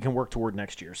next. Maybe we can work toward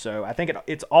next year. So I think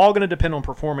it's all going to depend on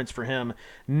performance for him,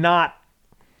 not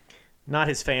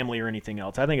his family or anything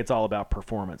else. I think it's all about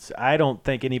performance. I don't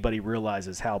think anybody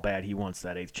realizes how bad he wants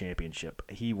that 8th championship.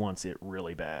 He wants it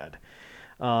really bad.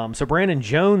 So Brandon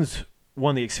Jones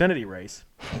won the Xfinity race.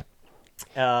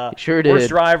 Sure did. Worst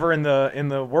driver in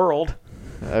the world,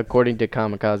 according to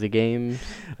Kamikaze Games.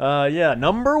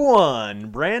 number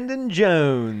 1, Brandon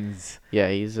Jones. Yeah,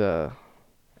 he's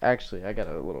actually, I got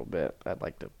a little bit I'd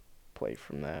like to play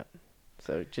from that.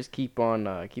 So just keep on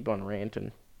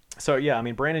ranting. So yeah, I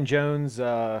mean Brandon Jones.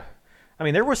 I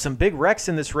mean there were some big wrecks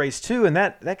in this race too, and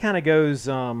that kind of goes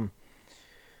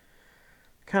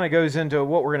into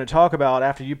what we're going to talk about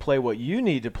after you play what you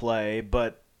need to play.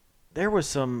 But there was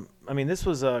some. I mean, this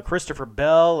was Christopher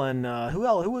Bell and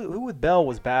who with Bell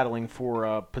was battling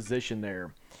for position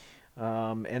there,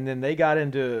 and then they got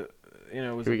into it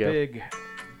was a big.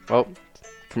 Oh,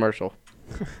 commercial.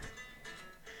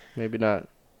 Maybe not.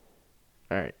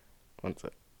 All right, one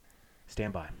sec.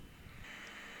 Stand by.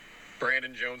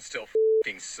 Brandon Jones still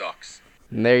f***ing sucks.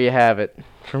 And there you have it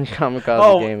from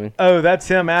Kamikaze Gaming. Oh, that's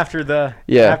him after the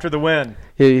win.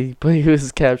 He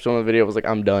was caption on the video was like,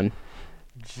 "I'm done."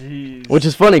 Jeez. Which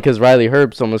is funny because Riley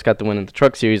Herbst almost got the win in the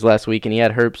Truck Series last week, and he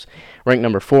had Herbst ranked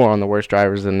number 4 on the worst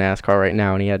drivers in NASCAR right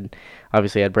now, and he had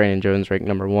Brandon Jones ranked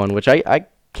number 1, which I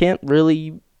can't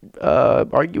really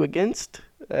argue against.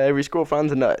 Every squirrel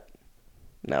finds a nut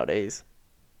nowadays.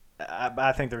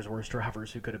 I think there's worse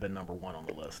drivers who could have been number 1 on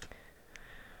the list.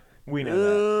 We know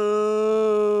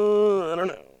that. I don't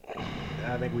know.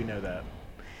 I think we know that.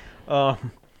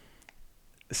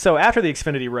 So after the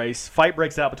Xfinity race, fight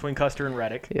breaks out between Custer and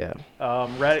Reddick. Yeah.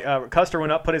 Custer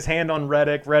went up, put his hand on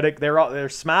Reddick. Reddick, they're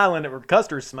smiling.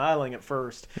 Custer's smiling at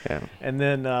first. Yeah. And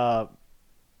then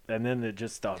it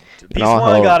just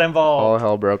P1 got involved. All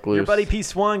hell broke loose. Your buddy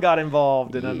P1 got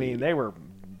involved, and I mean they were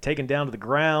taken down to the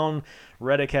ground.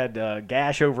 Reddick had a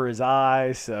gash over his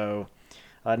eye, so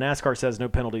NASCAR says no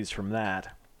penalties from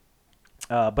that.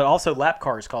 But also lap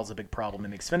cars caused a big problem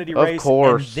in the Xfinity race. Of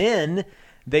course. And then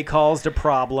they caused a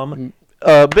problem.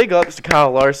 Big ups to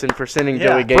Kyle Larson for sending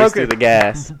Joey Gase through the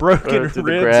gas. Broken ribs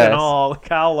and all.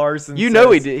 Kyle Larson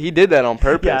he did that on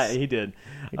purpose. Yeah, he did.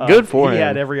 Good for him. He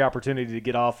had every opportunity to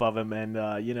get off of him, and,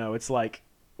 it's like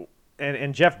 –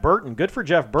 and Jeff Burton, good for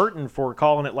Jeff Burton for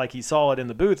calling it like he saw it in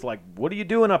the booth. Like, what are you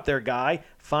doing up there, guy?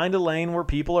 Find a lane where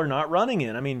people are not running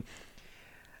in. I mean,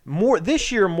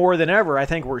 this year more than ever, I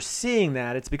think we're seeing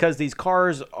that. It's because these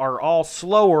cars are all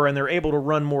slower and they're able to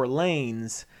run more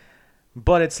lanes.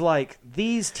 But it's like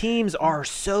these teams are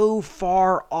so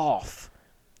far off.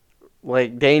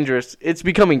 Like, dangerous. It's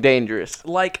becoming dangerous.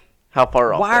 Like, how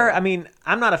far off?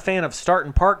 I'm not a fan of start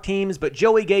and park teams, but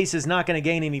Joey Gase is not going to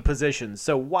gain any positions.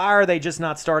 So why are they just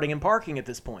not starting and parking at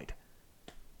this point?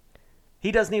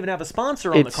 He doesn't even have a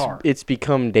sponsor on the car. It's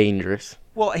become dangerous.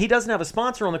 Well, he doesn't have a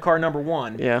sponsor on the car, number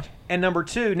 1. Yeah. And number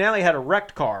 2, now he had a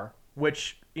wrecked car,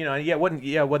 which, it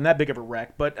wasn't that big of a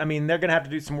wreck. But, I mean, they're going to have to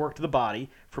do some work to the body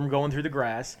from going through the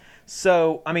grass.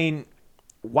 So, I mean,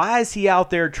 why is he out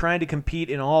there trying to compete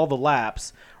in all the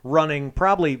laps, running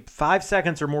probably 5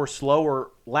 seconds or more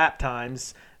slower lap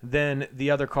times than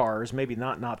the other cars? Maybe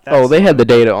not that. Oh, they had the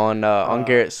data on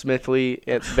Garrett Smithley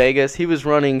at Vegas. He was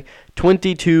running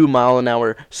 22 mile an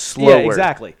hour slower. Yeah,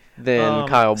 exactly. Than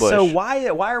Kyle Busch. So why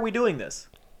are we doing this?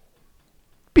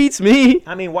 Beats me.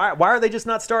 I mean, why are they just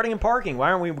not starting and parking?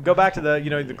 Why aren't we go back to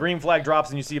the green flag drops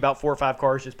and you see about 4 or 5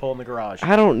 cars just pull in the garage?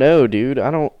 I don't know, dude.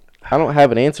 I don't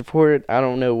have an answer for it. I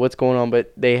don't know what's going on,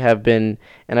 but they have been,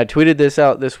 and I tweeted this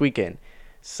out this weekend.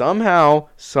 Somehow,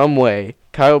 some way,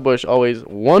 Kyle Busch always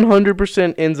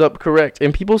 100% ends up correct,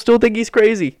 and people still think he's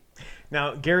crazy.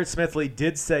 Now, Garrett Smithley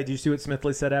did say, did you see what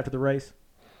Smithley said after the race?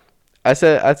 I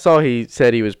saw he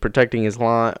said he was protecting his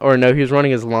line, or no, he was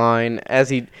running his line as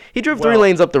he drove 3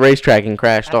 lanes up the racetrack and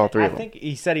crashed all 3 of them. I think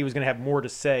he said he was going to have more to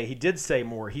say. He did say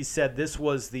more. He said this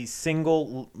was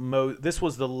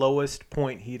the lowest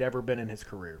point he'd ever been in his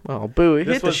career. Oh, boo!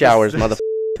 Hit the showers,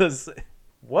 motherfucker.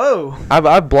 Whoa!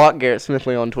 I've blocked Garrett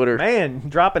Smithley on Twitter. Man,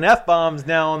 dropping F-bombs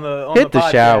now on the hit the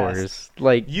podcast. Showers.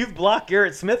 Like, you've blocked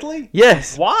Garrett Smithley?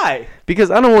 Yes. Why?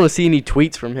 Because I don't want to see any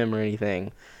tweets from him or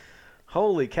anything.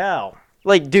 Holy cow.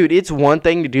 Like, dude, it's one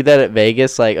thing to do that at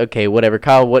Vegas. Like, okay, whatever.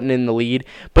 Kyle wasn't in the lead.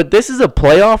 But this is a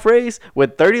playoff race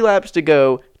with 30 laps to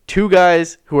go. 2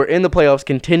 guys who are in the playoffs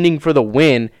contending for the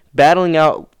win, battling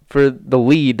out for the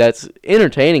lead. That's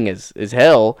entertaining as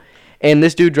hell. And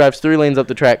this dude drives 3 lanes up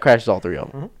the track, crashes all 3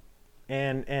 of them.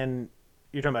 And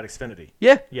you're talking about Xfinity.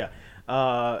 Yeah. Yeah.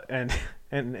 And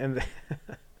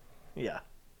yeah.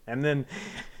 And then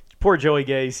poor Joey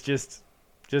Gase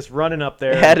just running up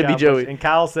there. It had to be Joey. And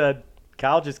Kyle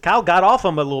got off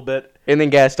him a little bit. And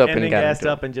then gassed up and then gassed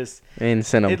up and just and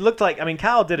sent him. It looked like, I mean,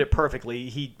 Kyle did it perfectly.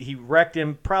 He wrecked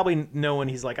him, probably knowing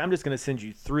he's like, I'm just going to send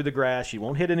you through the grass. You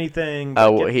won't hit anything. I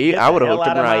would have hooked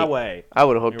him right. I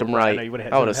would have hooked him right. I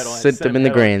would have sent him in the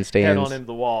grandstands. Head on into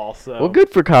the wall. So. Well, good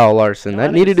for Kyle Larson.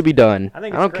 That needed to be done. I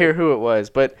don't great. care who it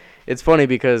was, but it's funny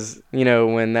because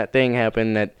when that thing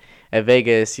happened at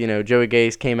Vegas, Joey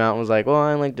Gase came out and was like, well,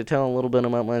 I like to tell a little bit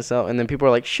about myself. And then people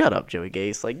are like, shut up, Joey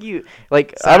Gase.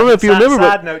 I don't know if you remember.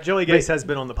 Side note, Joey Gase has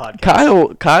been on the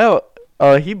podcast. Kyle,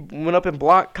 he went up and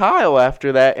blocked Kyle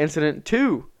after that incident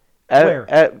too.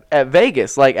 At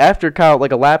Vegas. After Kyle,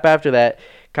 a lap after that,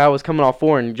 Kyle was coming off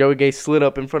 4 and Joey Gase slid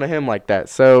up in front of him like that.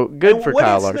 So good for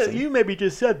Kyle Larson. You maybe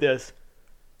just said this,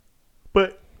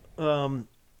 but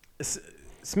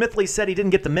Smithley said he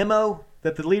didn't get the memo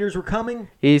that the leaders were coming?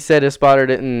 He said his spotter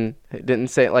didn't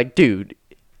say it. Dude,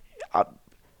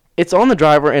 it's on the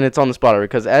driver and it's on the spotter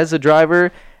because as a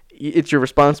driver, it's your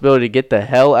responsibility to get the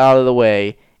hell out of the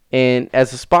way. And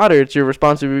as a spotter, it's your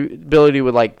responsibility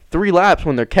with 3 laps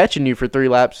when they're catching you for 3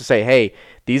 laps to say, hey,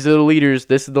 these are the leaders,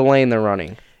 this is the lane they're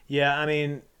running. Yeah, I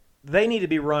mean, they need to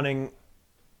be running.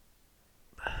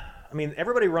 I mean,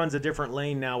 everybody runs a different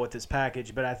lane now with this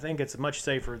package, but I think it's much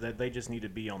safer that they just need to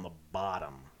be on the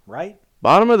bottom, right?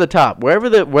 Bottom or the top, wherever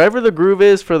the groove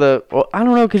is for the. Well, I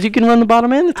don't know because you can run the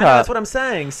bottom and the top. I know, that's what I'm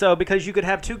saying. So because you could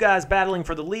have 2 guys battling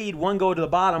for the lead, one go to the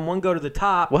bottom, one go to the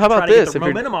top. Well, how about try to this? Get the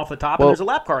momentum off the top, and there's a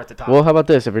lap car at the top. Well, how about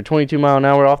this? If you're 22 mile an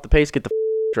hour off the pace, get the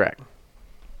track.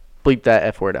 Bleep that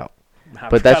F word out.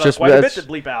 But that's just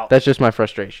just my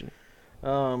frustration.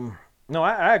 No,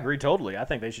 I agree totally. I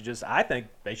think they should just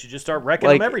start wrecking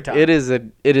them every time. It is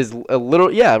a little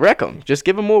wreck them. Just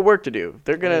give them more work to do.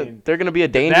 They're gonna be a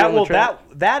danger on the track.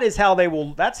 That is how they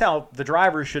will. That's how the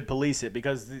drivers should police it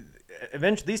because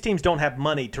eventually these teams don't have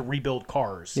money to rebuild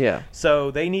cars. Yeah. So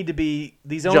they need to be.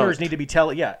 These owners need to be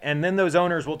telling. Yeah, and then those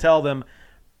owners will tell them,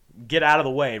 get out of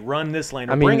the way, run this lane,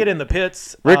 or bring it in the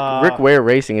pits. Rick Ware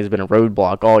Racing has been a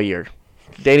roadblock all year,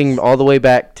 dating all the way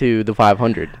back to the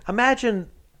 500. Imagine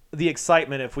the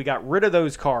excitement if we got rid of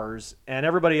those cars and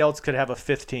everybody else could have a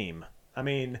 5th team. I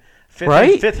mean,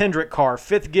 5th Hendrick car,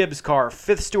 5th Gibbs car,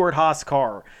 5th Stewart Haas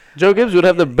car. Joe Gibbs would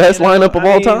have the best lineup of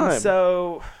all time.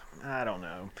 So I don't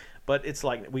know, but it's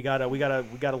like we gotta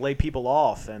lay people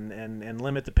off and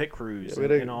limit the pit crews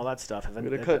and all that stuff. We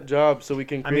gotta cut jobs so we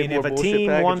can. I mean, if a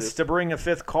team wants to bring a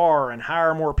 5th car and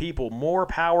hire more people, more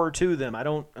power to them. I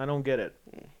don't get it.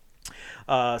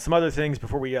 Some other things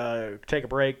before we take a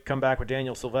break, come back with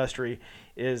Daniel Silvestri,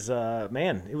 is,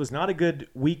 it was not a good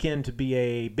weekend to be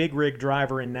a big rig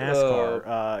driver in NASCAR.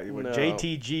 No.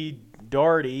 JTG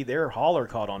Daugherty, their hauler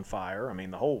caught on fire. I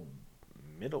mean, the whole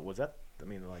middle, was that, the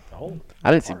whole...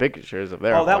 I didn't see pictures of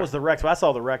their hauler. That was the wrecked one. I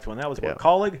saw the wrecked one. That was what,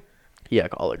 Colleague? Yeah,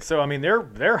 Colleague. So, I mean,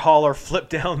 their hauler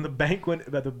flipped down the bank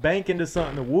into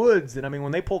something in the woods. And, I mean,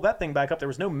 when they pulled that thing back up, there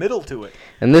was no middle to it.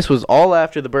 And this was all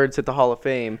after the Birds hit the Hall of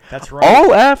Fame. That's right.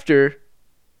 All after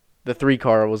the 3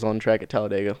 car was on track at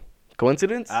Talladega.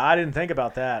 Coincidence? I didn't think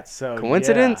about that. So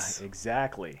coincidence? Yeah,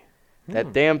 exactly.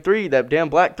 That damn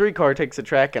black 3 car takes the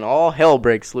track and all hell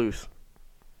breaks loose.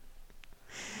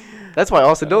 That's why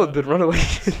Austin Dillon's been running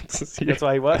this year. That's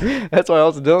why he what? That's why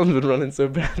Austin Dillon's been running so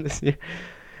bad this year.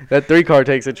 That 3 car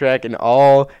takes a track and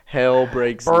all hell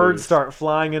breaks loose. Birds start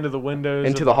flying into the windows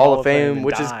into the Hall of Fame,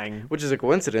 which is a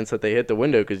coincidence that they hit the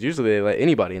window because usually they let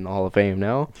anybody in the Hall of Fame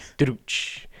now.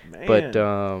 But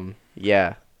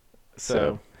yeah.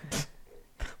 So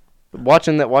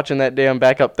watching that damn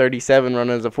backup 37 run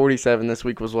as a 47 this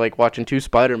week was like watching 2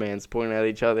 Spider-Mans pointing at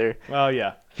each other. Oh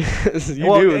yeah.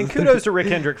 And kudos to Rick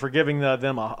Hendrick for giving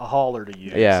them a hauler to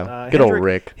use. Yeah, good old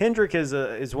Rick. Hendrick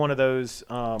is one of those.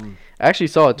 I actually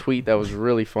saw a tweet that was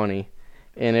really funny,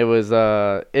 and it was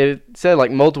it said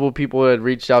like multiple people had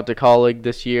reached out to Colleague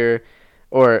this year,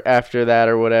 or after that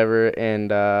or whatever,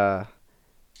 and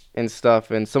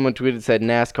stuff. And someone tweeted said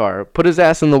NASCAR put his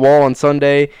ass in the wall on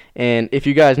Sunday, and if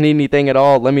you guys need anything at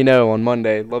all, let me know on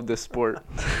Monday. Love this sport.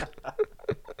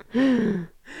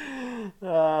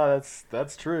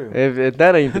 That's true. If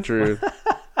that ain't the truth.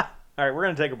 All right, we're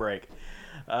going to take a break.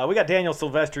 We got Daniel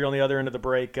Silvestri on the other end of the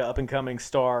break, up-and-coming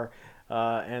star,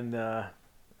 and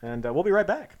we'll be right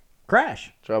back.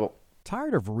 Crash. Trouble.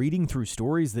 Tired of reading through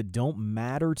stories that don't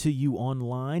matter to you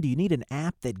online? Do you need an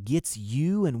app that gets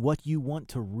you and what you want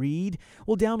to read?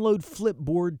 Well, download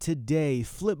Flipboard today.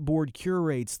 Flipboard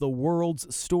curates the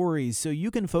world's stories so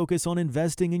you can focus on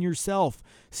investing in yourself,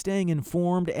 staying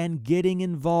informed, and getting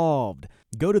involved.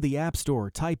 Go to the App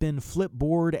Store, type in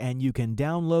Flipboard, and you can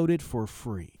download it for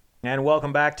free. And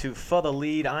welcome back to Fah The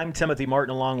Lead. I'm Timothy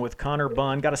Martin along with Connor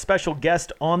Bunn. Got a special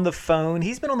guest on the phone.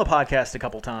 He's been on the podcast a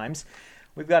couple times.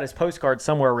 We've got his postcard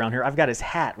somewhere around here. I've got his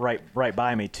hat right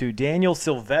by me, too. Daniel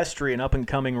Silvestri, an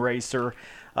up-and-coming racer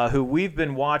who we've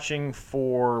been watching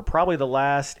for probably the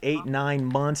last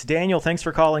 8-9 months. Daniel, thanks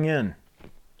for calling in.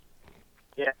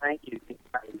 Yeah, thank you.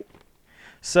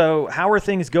 So how are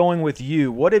things going with you?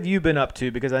 What have you been up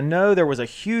to? Because I know there was a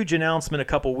huge announcement a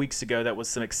couple weeks ago that was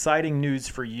some exciting news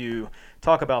for you.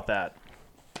 Talk about that.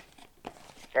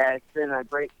 Yeah, it's been a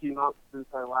great few months since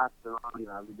I last been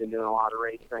on. We've been doing a lot of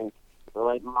racing. The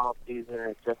late model season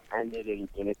has just ended, and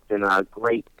it's been a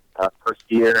great first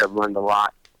year. I've learned a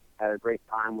lot. Had a great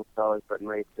time with fellas Britain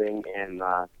Racing and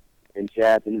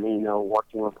Jed and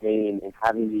working with me and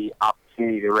having the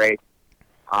opportunity to race.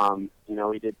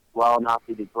 We did well enough.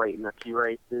 We did great in a few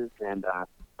races, and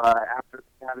after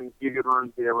having a few good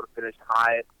runs, we were able to finish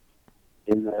highest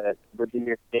in the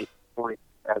Virginia State points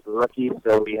as a rookie.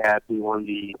 So we won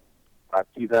the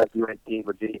 2019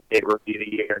 Virginia State Rookie of the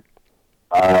Year.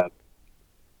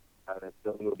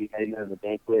 So we'll be heading to the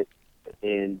banquet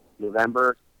in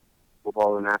November. We'll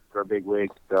follow an after a big wig.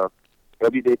 So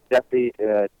it'll be definitely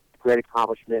a great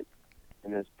accomplishment,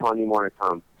 and there's plenty more to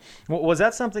come. Well, was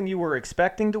that something you were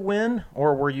expecting to win,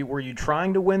 or were you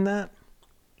trying to win that?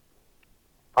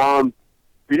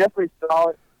 We definitely saw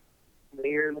it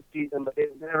later in the season, but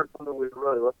it was never something we were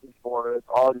really looking for. It was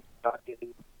all just about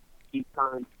getting keep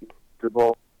time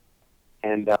comfortable,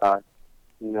 and it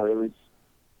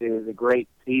was a great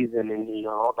season, and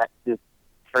all that just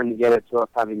turned together to us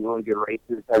having really good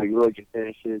races, having really good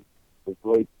finishes, with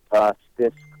really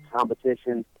stiff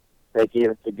competition. They gave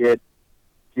us a good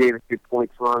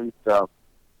points run, so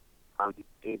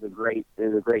it was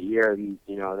a great year, and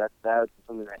that was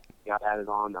something that got added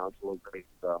on. That was really great.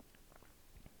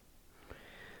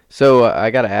 So I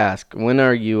gotta ask, when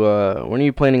are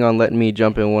you planning on letting me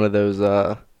jump in one of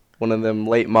them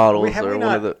late models?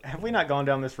 Have we not gone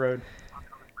down this road?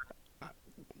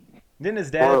 Didn't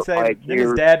his dad say?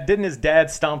 Didn't his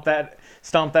dad stomp that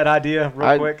idea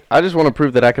real quick? I just want to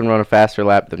prove that I can run a faster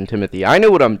lap than Timothy. I know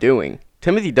what I'm doing.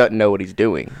 Timothy doesn't know what he's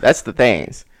doing. That's the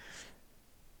thing.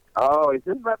 Oh, is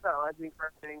this about that legend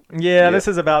car thing? Yeah, this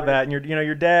is about that. And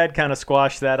your dad kind of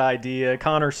squashed that idea.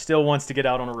 Connor still wants to get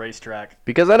out on a racetrack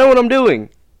because I know what I'm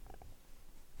doing.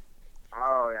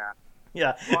 Oh yeah.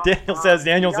 Yeah. Well,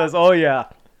 Daniel says, "Oh yeah."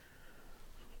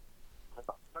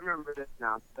 I remember this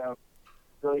now. So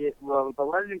the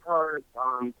legend cars,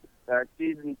 our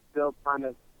season's still kind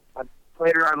of. I've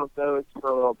played around with those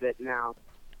for a little bit now.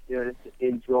 Just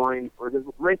enjoying, or just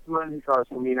racing legend cars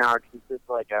for me now are just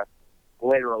like a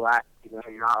way to relax. You're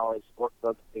not always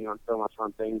focusing on so much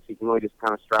on things. You can really just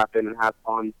kind of strap in and have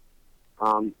fun.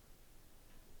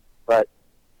 But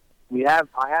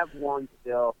I have one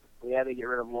still. We had to get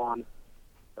rid of one,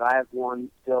 but I have one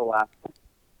still left,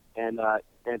 and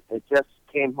it just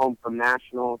came home from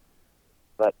nationals.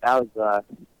 But that was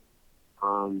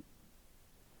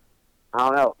I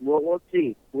don't know. We'll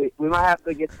see. We might have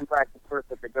to get some practice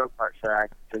first at the go-kart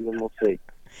track, and then we'll see.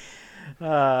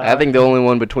 I think the only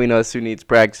one between us who needs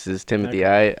practice is Timothy.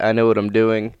 Okay. I know what I'm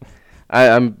doing.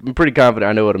 I'm pretty confident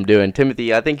I know what I'm doing.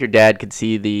 Timothy, I think your dad could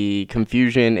see the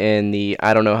confusion and the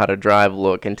I don't know how to drive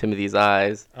look in Timothy's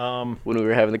eyes when we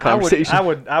were having the conversation. I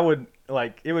would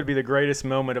it would be the greatest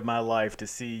moment of my life to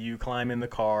see you climb in the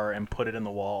car and put it in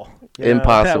the wall.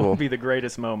 Impossible. That would be the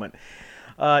greatest moment.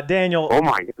 Daniel. Oh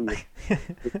my goodness.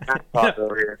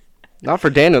 Over here. Not for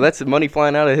Daniel. That's money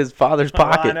flying out of his father's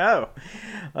pocket. I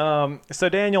know. So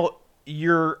Daniel,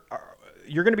 you're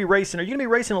going to be racing. Are you going to be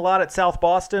racing a lot at South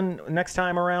Boston next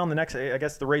time around? I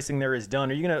guess the racing there is done.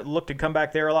 Are you going to look to come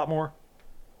back there a lot more?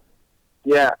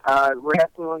 Yeah, we're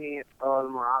definitely looking at a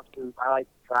lot more options. I like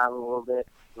to travel a little bit,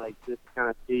 just kind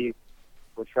of see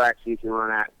what tracks you can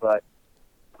run at. But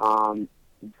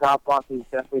South Boston is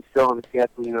definitely still on the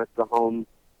schedule.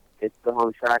 It's the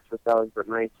home track for Fellas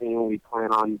Britain Racing. We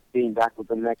plan on being back with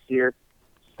them next year.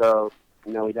 So,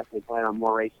 we definitely plan on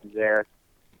more races there.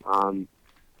 I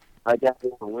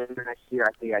definitely want to win next year.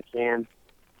 I think I can.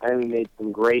 I think we made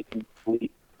some great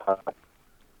complete at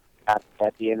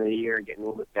the end of the year, getting a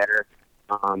little bit better.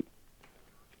 And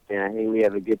I think we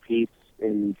have a good piece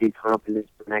and good confidence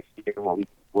for next year and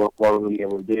what we're going to be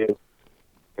able to do.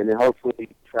 And then hopefully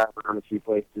travel around a few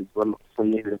places, some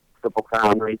new Triple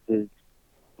Crown races,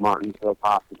 Martinsville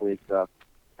possibly. So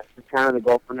that's just kind of the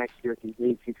goal for next year,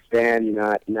 continue to expand, and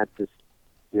that's just,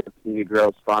 continue to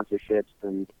grow sponsorships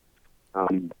and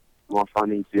more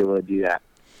funding to be able to do that.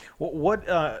 Well,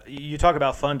 what you talk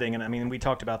about funding, and I mean, we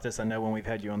talked about this. I know when we've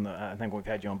had you on I think we've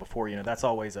had you on before. That's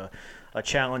always a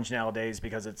challenge nowadays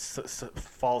because it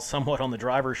falls somewhat on the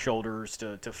driver's shoulders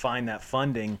to find that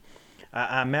funding.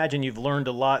 I imagine you've learned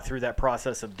a lot through that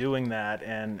process of doing that,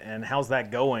 and how's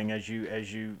that going as you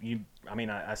I mean,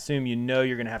 I assume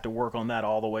you're going to have to work on that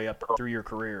all the way up through your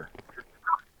career.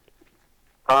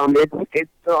 I'm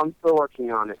still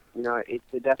working on it.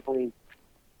 It's definitely.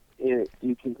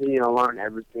 You continue to learn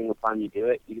every single time you do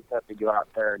it. You just have to go out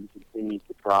there and continue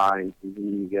to try and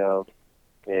continue to go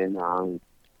and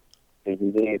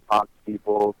continue to talk to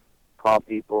people, call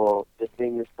people, just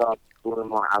being yourself a little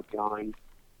more outgoing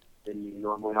than you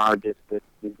normally are, just to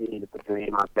continue to put your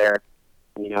name out there.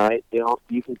 You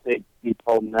can say be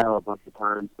told no a bunch of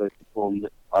times, but if you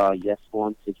told yes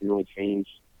once, it can really change,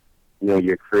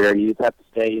 your career. You just have to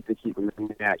stay. You have to keep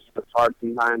remembering that. It's hard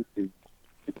sometimes to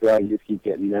feel like you just keep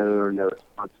getting no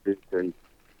responses,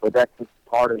 but that's just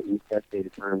part of it. You have to stay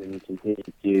determined and continue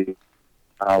to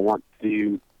want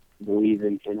to believe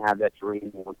in and have that dream,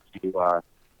 want to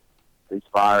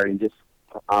inspire and just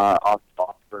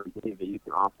believe that you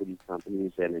can offer these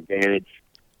companies an advantage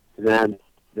to them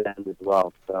as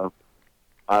well. So,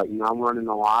 I'm learning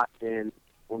a lot and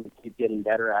want to keep getting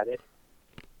better at it.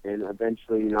 And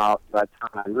eventually, by the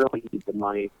time I really need the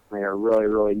money, I really,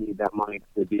 really need that money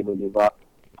to be able to move up.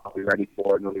 I'll be ready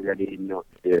for it, and I'll be ready to know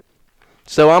what to do.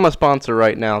 So I'm a sponsor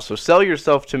right now, so sell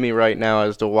yourself to me right now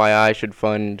as to why I should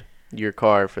fund your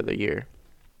car for the year.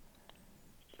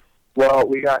 Well,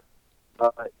 we got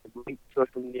great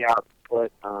social media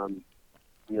output.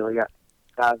 We got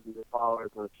thousands of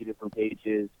followers on a few different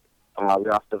pages. We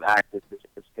also have access to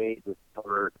this page with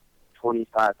over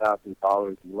 25,000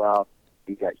 followers as well.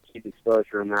 We got huge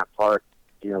exposure in that part.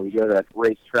 We go to a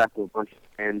racetrack with a bunch of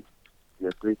fans.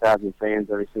 3,000 fans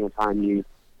every single time you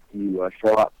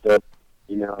show up. So,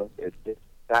 it's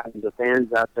thousands of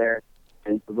fans out there,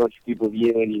 and it's a bunch of people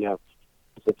viewing.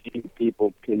 Just a few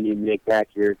people can you make back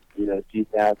your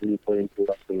 2,000 you put into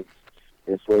us, and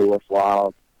it's really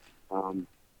worthwhile.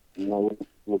 We'll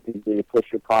continue to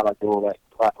push your product on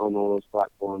all those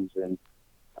platforms, and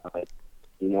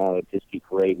it'd just be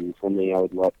great and something I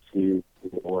would love to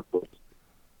work with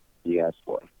you guys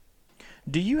for.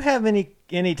 Do you have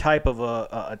any type of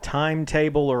a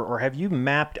timetable, or have you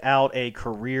mapped out a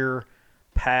career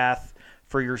path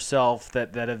for yourself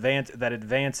that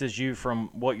advances you from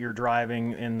what you're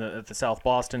driving in the South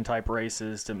Boston type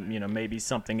races to maybe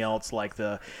something else like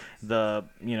the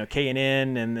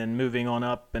K&N and then moving on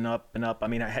up and up and up? I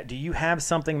mean, do you have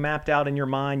something mapped out in your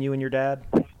mind, you and your dad?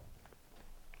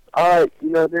 There's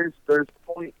a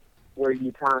point where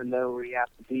you kind of know where you have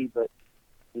to be, but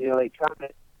they kind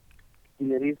of.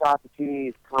 These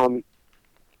opportunities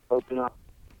open up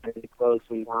and they close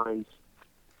sometimes.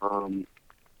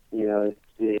 You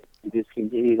just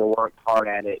continue to work hard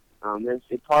at it.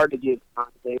 It's hard to give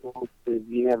timetables because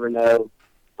you never know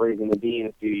where you're going to be in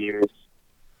a few years.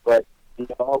 But,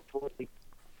 hopefully,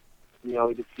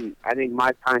 I think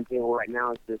my timetable right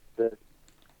now is just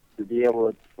to be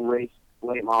able to race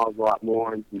late models a lot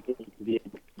more and continue to be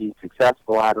able to be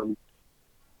successful at them.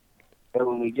 And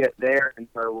when we get there and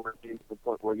start working to the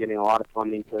point we're getting a lot of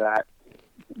funding for that,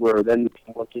 we're then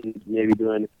looking maybe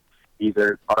doing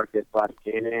either Arctic /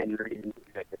 K&N or even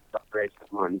like a truck race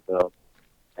with one. So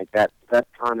that's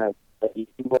kind of, you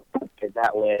can look at it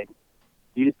that way.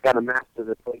 You just got to master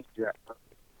the place you're at,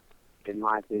 in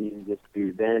my opinion, just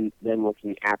to then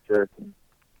looking after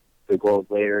the goals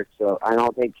later. So I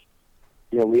don't think,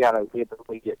 we have to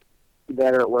really get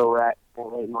better at where we're at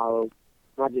late models.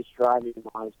 Not just driving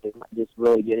models, but just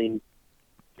really getting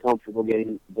comfortable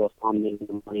getting the funding and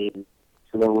the money.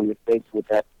 So then when you're faced with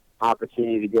that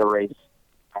opportunity to go race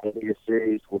at a bigger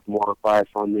series with more required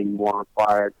funding, more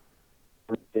required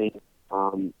everything,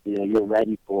 you're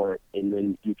ready for it, and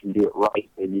then you can do it right,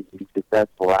 and you can be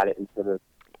successful at it instead of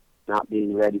not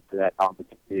being ready for that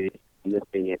opportunity and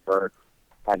missing it or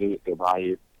having it go by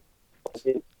you. I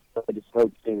think just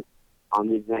focusing on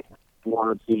these next 1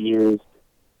 or 2 years,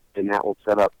 and that will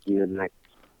set up the next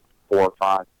 4 or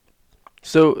 5.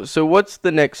 So what's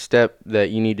the next step that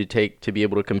you need to take to be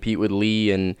able to compete with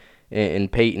Lee and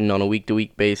Peyton on a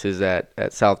week-to-week basis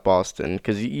at South Boston?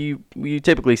 Because you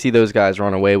typically see those guys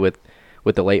run away with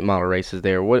the late model races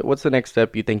there. What's the next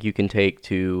step you think you can take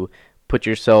to put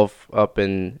yourself up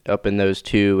in those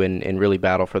two and really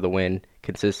battle for the win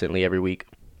consistently every week?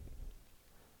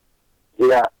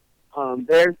 Yeah,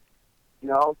 there's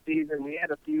all season we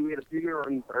had a few good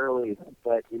runs early,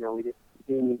 but we just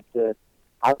continued to.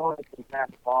 I wanted to pass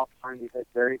qualifying because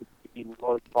very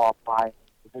low qualify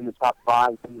within the top 5,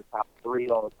 within the top 3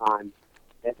 all the time.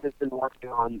 It's just been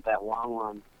working on that long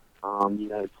run.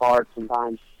 It's hard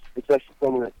sometimes, especially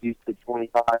someone that's used to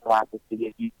 25 laps to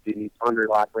get used to these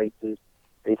 100-lap races.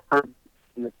 They turn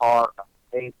in the car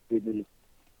pace, and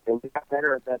we got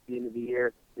better at that at the end of the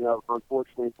year.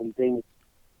 Unfortunately, some things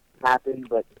happened,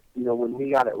 but when we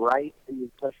got it right,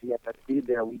 and especially at that speed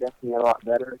there, we definitely got a lot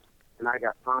better. And I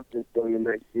got confidence going in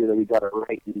next year that we got it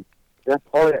right. And that's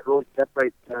all that really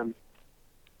separates them.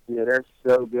 They're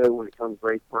so good when it comes to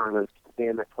race time and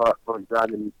staying in that car up front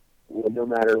driving, no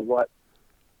matter what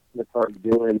the car's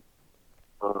doing.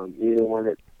 Either one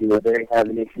that, they're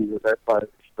having issues with their car,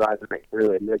 driving right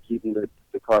through it, and they're keeping the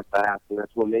car fast, and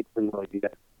that's what makes them really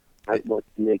good. That's what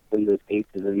makes them those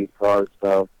aces in these cars.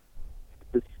 So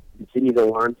just continue to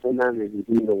learn from them and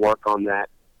continue to work on that.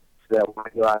 So that when I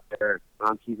go out there,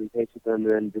 I'm keeping pace with them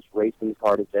and then just racing as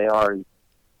hard as they are. And,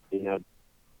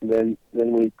 then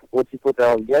once you put that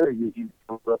all together, you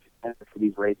become a contender for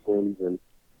these race wins. And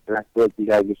I feel like you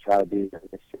got to just try to do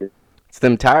that this year. It's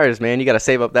them tires, man. You got to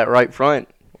save up that right front.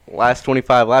 Last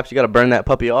 25 laps, you got to burn that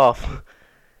puppy off.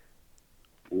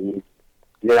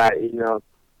 Yeah,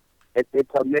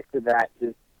 it's a mix of that.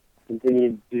 Just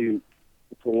continue to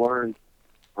learn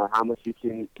how much you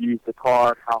can use the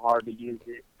car, how hard to use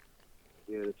it.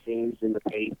 The change in the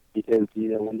pace, because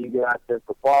when you go out there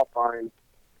for qualifying,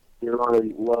 you're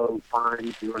running low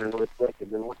times, you're running really quick, and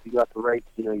then once you got the race,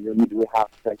 you're immediately half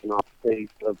a second off the pace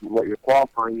of what you're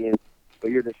qualifying in,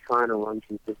 but you're just trying to run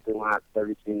consistent laps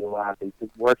every single lap, and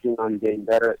just working on getting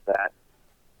better at that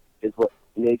is what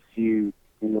makes you,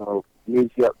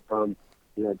 moves you up from,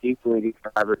 decently good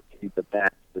driver to the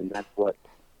best, and that's what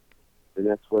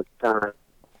kind of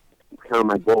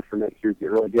my goal for next year is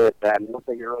get really good at that. And once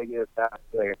I get really good at that, I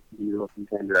feel like I can be a real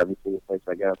contender every single place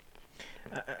I go.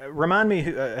 Remind me,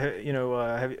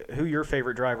 who your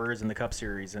favorite driver is in the Cup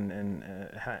Series, and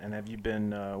have you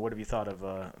been? What have you thought of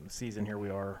the season? Here we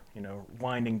are,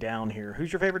 winding down here.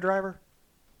 Who's your favorite driver?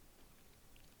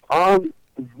 I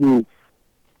was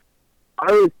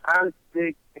a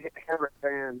big Hammer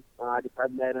fan.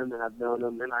 I've met him and I've known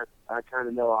him, and I kind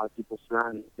of know a lot of people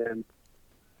surrounding him.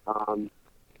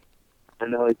 I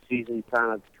know his season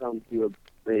kind of come to a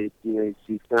base,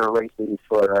 he's kind of racing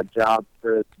for a job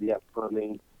for the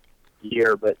upcoming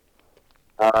year, but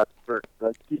for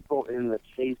the people in the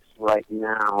chase right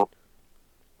now,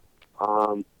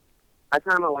 I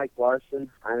kind of like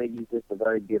Larson. I think he's just a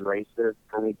very good racer.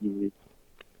 I think he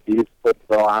just puts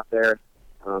it all out there.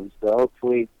 So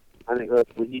hopefully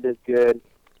he does good.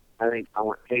 I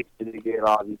want Chase to do good,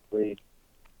 obviously.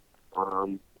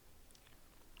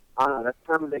 I don't know, that's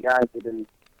kind of the guys that have been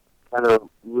kind of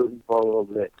rooting for a little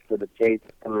bit for the chase.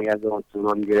 Some of the guys that want to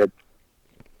run good.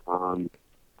 I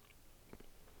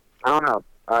don't know.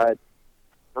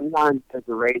 Sometimes as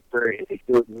a racer, it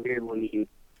feels weird when you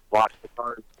watch the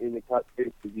cars in the Cup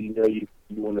Series because you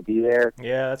want to be there.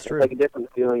 Yeah, that's true. It's like a different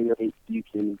feeling that you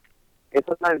can. And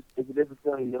sometimes it's a different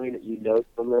feeling knowing that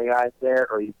some of the guys there,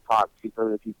 or you talk to some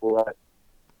of the people that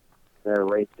they're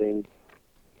racing.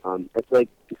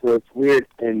 It's weird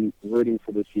and rooting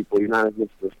for those people. You're not as much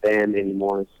of a fan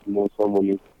anymore. It's more someone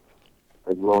who's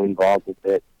really involved with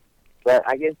it. But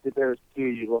I guess if there's two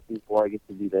you're looking for, I guess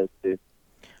to be those two.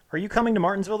 Are you coming to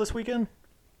Martinsville this weekend?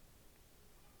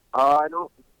 I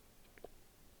don't.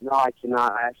 No, I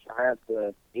cannot. I have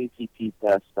the ATP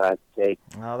test I have to take.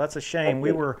 Oh, that's a shame.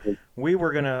 We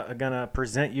were gonna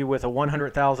present you with a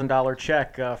 $100,000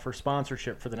 check for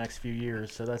sponsorship for the next few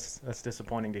years. So that's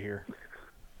disappointing to hear.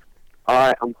 All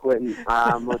right, I'm quitting.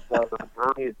 I'm coming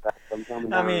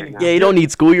down right now. Yeah, you don't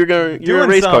need school. You're a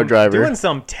race car driver. Doing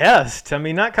some test. I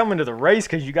mean, not coming to the race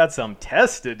because you got some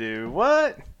test to do.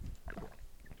 What?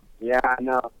 Yeah, I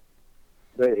know.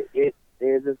 But it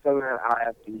is just something that I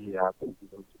have to do. I have to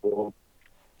do school,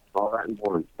 all that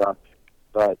important stuff.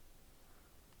 But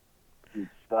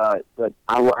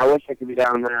I wish I could be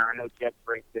down there. I know Jeff's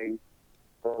racing.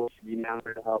 I wish I could be down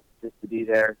there to help, just to be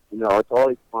there. It's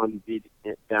always fun to be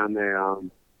down there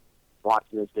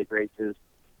watching those big races.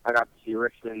 I got to see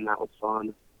Richmond. That was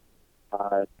fun.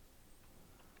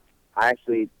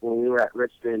 When we were at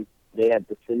Richmond, they had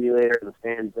the simulator in the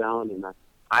fan zone, and I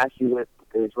actually went.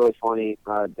 It was really funny.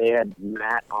 They had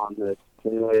Matt on the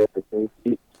simulator for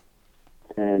safety,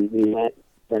 and we went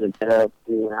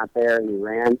out there and we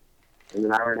ran, and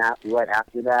then I ran right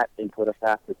after that and put a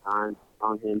faster time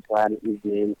on him, so I hadn't used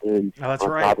him and that's on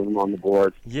right. top of him on the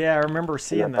board. Yeah, I remember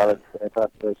seeing I that.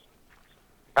 thought that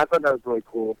was really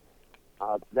cool.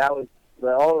 That was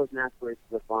but all those NASCAR races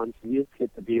are fun. So you just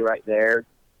get to be right there,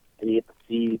 and you get to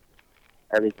see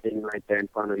everything right there in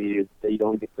front of you. So you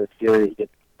don't get the feeling you get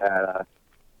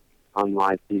on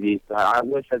live TV. So I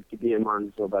wish I could be in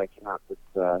Martinsville, but I cannot this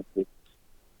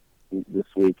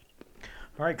week.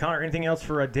 All right, Connor, anything else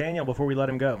for Daniel before we let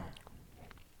him go?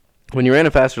 When you ran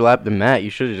a faster lap than Matt, you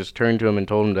should have just turned to him and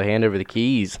told him to hand over the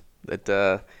keys.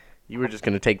 That you were just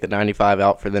going to take the 95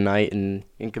 out for the night and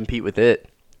compete with it.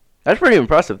 That's pretty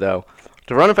impressive, though.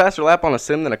 To run a faster lap on a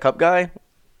sim than a Cup guy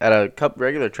at a Cup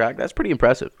regular track, that's pretty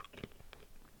impressive.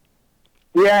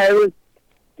 Yeah, it was,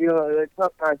 the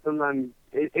Cup guy sometimes,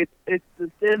 it's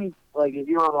the sim, like, if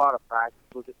you don't have a lot of practice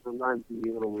with it, sometimes it can be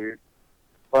a little weird.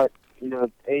 But,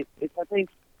 it's I think,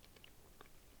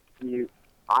 I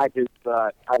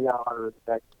got a lot of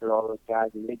respect for all those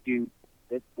guys, and they do.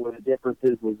 What the difference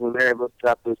is when they're able to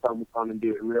step with something fun and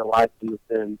do it in real life in the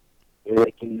sim,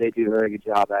 they do a very good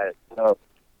job at it. So,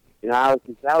 that was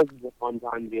just a fun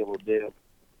time to be able to do.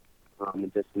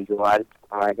 And just enjoy.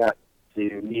 I got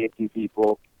to meet a few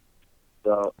people,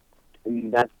 so that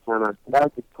was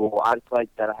just cool. I just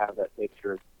like that I have that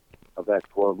picture of that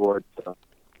scoreboard. So.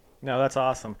 No, that's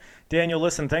awesome. Daniel,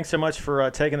 listen, thanks so much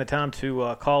for taking the time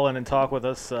to call in and talk with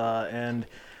us. We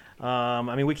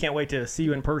can't wait to see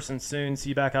you in person soon, see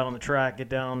you back out on the track, get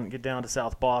down to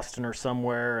South Boston or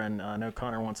somewhere. And I know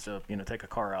Connor wants to, take a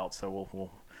car out, so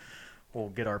we'll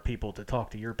get our people to talk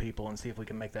to your people and see if we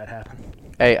can make that happen.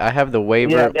 Hey, I have the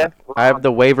waiver. Yeah, I have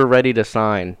the waiver ready to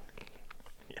sign.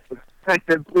 Yeah. We'll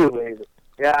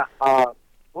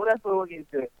definitely look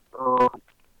into it.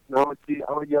 I would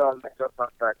go on the go-kart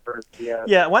track first.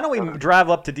 Yeah, why don't we drive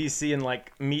up to D.C. and,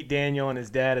 meet Daniel and his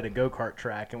dad at a go-kart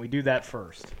track, and we do that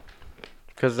first.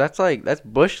 Because that's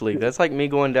Busch League. That's like me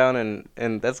going down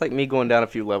and that's like me going down a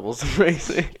few levels of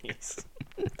racing.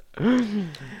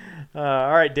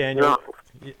 All right, Daniel.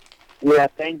 Yeah,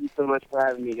 thank you so much for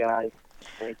having me, guys.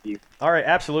 Thank you. All right,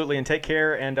 absolutely, and take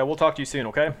care, and we'll talk to you soon,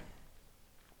 okay?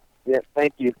 Yeah,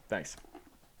 thank you. Thanks.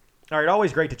 All right,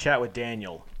 always great to chat with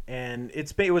Daniel. And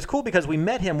it was cool because we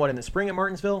met him, in the spring at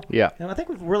Martinsville? Yeah. And I think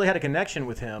we've really had a connection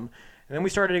with him. And then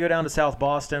we started to go down to South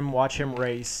Boston, watch him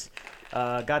race.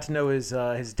 Got to know his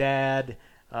dad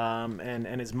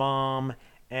and his mom.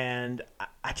 And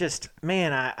I just,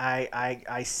 man,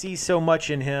 I see so much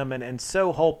in him and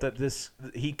so hope that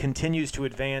he continues to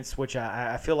advance, which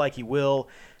I feel like he will.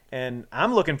 And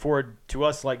I'm looking forward to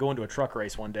us going to a truck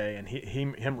race one day and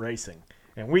him racing.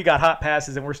 And we got hot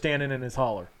passes and we're standing in his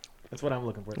hauler. That's what I'm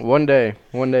looking for. One day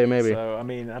maybe. So, I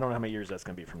don't know how many years that's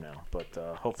going to be from now, but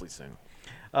hopefully soon.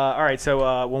 All right,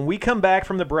 so when we come back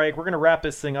from the break, we're going to wrap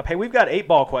this thing up. Hey, we've got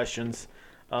 8-ball questions,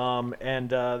 and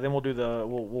then we'll do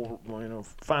the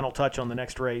final touch on the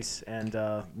next race, and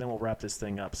then we'll wrap this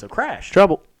thing up. So, Crash.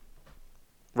 Trouble.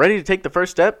 Ready to take the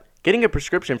first step? Getting a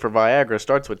prescription for Viagra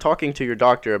starts with talking to your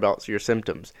doctor about your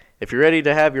symptoms. If you're ready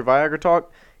to have your Viagra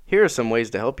talk, here are some ways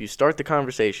to help you start the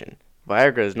conversation.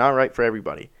 Viagra is not right for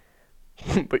everybody.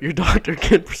 But your doctor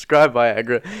can prescribe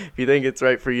Viagra if you think it's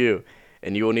right for you.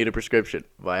 And you will need a prescription.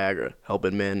 Viagra,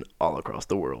 helping men all across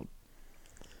the world.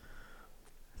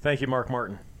 Thank you, Mark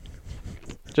Martin.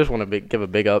 Just want to give a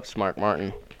big ups to Mark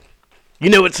Martin. You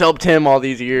know it's helped him all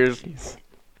these years.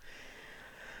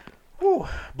 Ooh,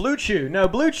 Blue Chew. No,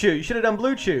 Blue Chew. You should have done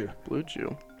Blue Chew. Blue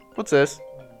Chew. What's this?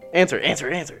 Answer.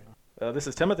 This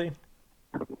is Timothy.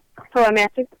 Hello,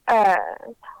 Matthew. Sorry.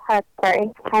 Hi,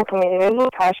 Timothy. This is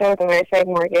Tasha with Ameritrade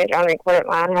Mortgage on the recorded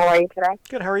line. How are you today?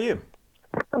 Good. How are you?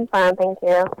 I'm fine, thank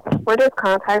you. We're just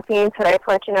contacting you today to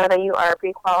let you know that you are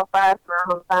pre-qualified for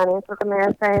home finance with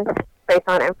Ameritrade based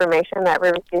on information that we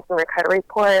received from your credit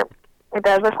report. It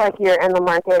does look like you're in the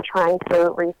market trying to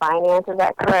refinance. Is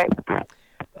that correct?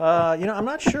 I'm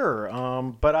not sure,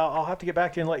 but I'll have to get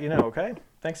back to you and let you know, okay?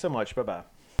 Thanks so much. Bye-bye.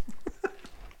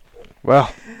 Well,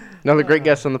 another great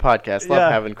guest on the podcast.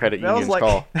 Love having credit unions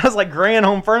call. That was like Grand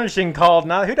Home Furnishing called.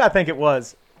 Now, who did I think it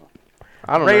was?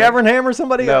 I don't know. Ray Evernham or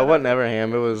somebody? No, it wasn't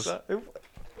Evernham. It was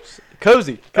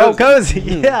Cozy. Oh, Cozy.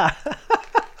 Yeah.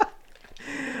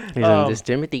 This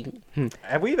Timothy. All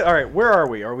right, where are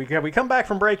we? Have we come back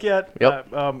from break yet? Yep.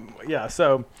 Blue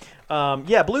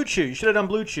Chew. You should have done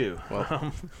Blue Chew.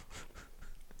 Well.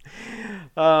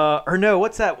 Or no,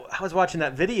 what's that? I was watching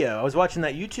that video. I was watching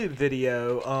that YouTube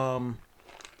video.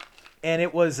 And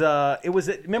it was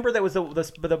remember that was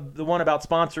the one about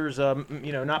sponsors,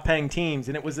 not paying teams,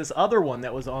 and it was this other one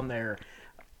that was on there,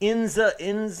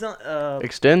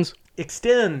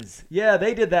 Extends. Yeah,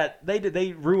 they did that.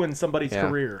 They ruined somebody's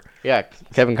career. Yeah,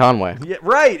 Kevin Conway. Yeah,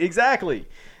 right, exactly.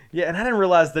 Yeah, and I didn't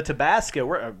realize the Tabasco.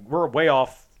 We're way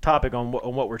off topic on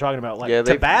what we're talking about. Like they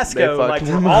Tabasco, like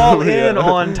fucked we're him all over, in yeah.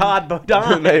 on Todd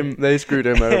Bodine. they screwed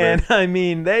him over. And I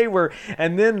mean,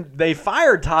 and then they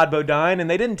fired Todd Bodine, and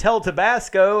they didn't tell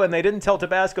Tabasco,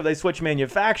 they switched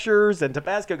manufacturers, and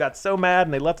Tabasco got so mad,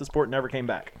 and they left the sport and never came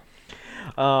back.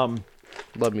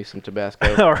 Love me some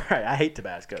Tabasco. All right, I hate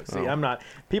Tabasco. See, I'm not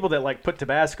people that like put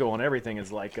Tabasco on everything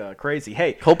is like crazy.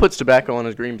 Hey, Cole puts tobacco on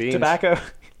his green beans. tobacco.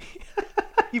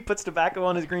 He puts tobacco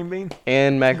on his green bean.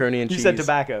 And macaroni and You cheese. said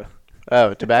tobacco.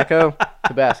 Oh, tobacco?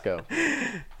 Tabasco.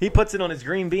 He puts it on his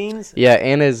green beans. Yeah,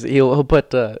 and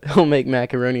he'll make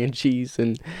macaroni and cheese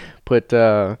and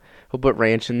he'll put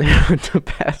ranch in there with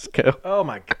Tabasco. Oh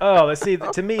my! Oh, see,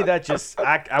 to me that just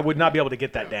I would not be able to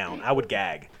get that down. I would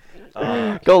gag.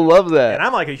 Go love that. And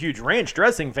I'm like a huge ranch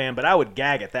dressing fan, but I would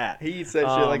gag at that. He said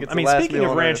shit like it's I mean, the last speaking meal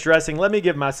of on ranch earth. dressing, let me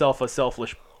give myself a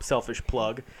selfish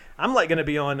plug. I'm like going to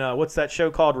be on what's that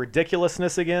show called,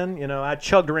 Ridiculousness again? You know, I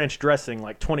chugged ranch dressing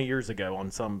like 20 years ago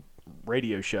on some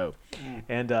radio show,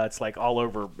 and it's like all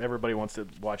over. Everybody wants to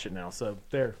watch it now. So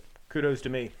there, kudos to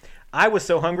me. I was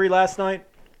so hungry last night.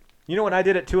 You know what I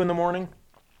did at 2 a.m?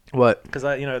 What? Because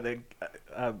the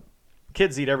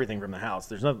kids eat everything from the house.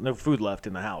 There's no food left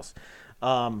in the house.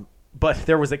 But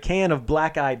there was a can of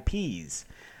black-eyed peas.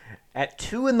 At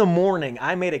 2 a.m,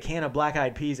 I made a can of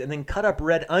black-eyed peas and then cut up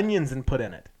red onions and put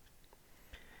in it.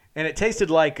 And it tasted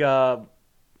like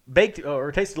baked, or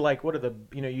it tasted like, what are the,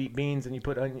 you eat beans and you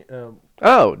put onion.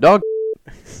 Oh, dog.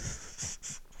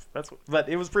 But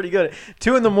it was pretty good.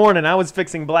 2 a.m, I was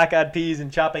fixing black-eyed peas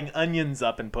and chopping onions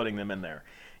up and putting them in there.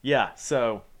 Yeah,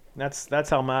 so that's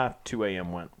how my 2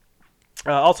 a.m. went.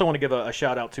 I also want to give a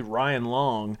shout-out to Ryan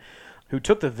Long, who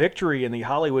took the victory in the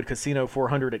Hollywood Casino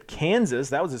 400 at Kansas.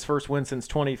 That was his first win since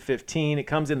 2015. It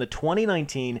comes in the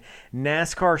 2019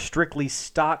 NASCAR Strictly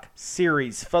Stock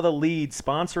Series. Fah The Lead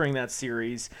sponsoring that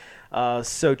series.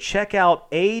 So check out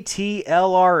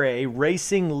ATLRA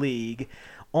Racing League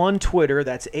on Twitter.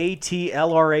 That's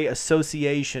ATLRA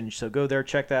Association. So go there,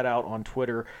 check that out on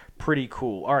Twitter. Pretty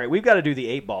cool. All right, we've got to do the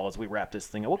 8-ball as we wrap this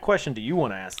thing up. What question do you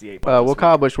want to ask the 8-ball? Will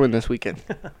Kyle Busch win this weekend?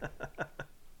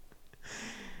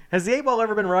 Has the 8-ball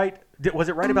ever been right? Was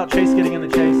it right about Chase getting in the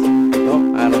chase?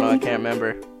 Oh, I don't know. I can't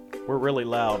remember. We're really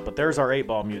loud, but there's our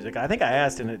 8-ball music. I think I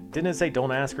asked, and didn't it say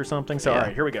don't ask or something? So, Yeah. All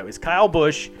right, here we go. Is Kyle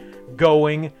Busch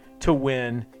going to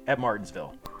win at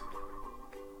Martinsville?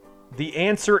 The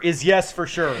answer is yes for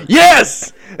sure.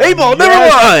 Yes! 8-ball never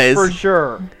lies! For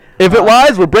sure. If it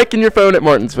lies, we're breaking your phone at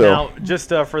Martinsville. Now, just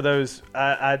for those,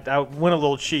 I went a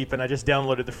little cheap, and I just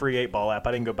downloaded the free 8-ball app.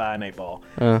 I didn't go buy an 8-ball.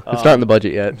 It's not in the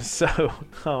budget yet. So,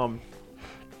 all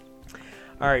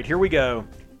right, here we go.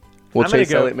 Will I'm gonna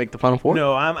Chase go- Elliott make the Final Four?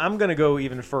 No, I'm going to go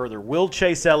even further. Will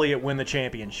Chase Elliott win the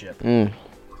championship?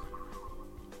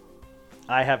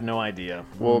 I have no idea.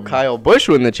 Will Kyle Busch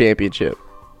win the championship?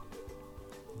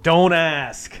 Don't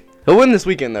ask. He'll win this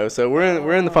weekend though, so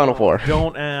we're in the Final Four.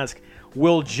 Don't ask.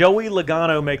 Will Joey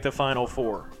Logano make the Final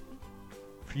Four?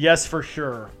 Yes, for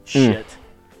sure. Shit.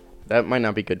 That might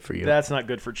not be good for you. That's not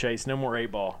good for Chase. No more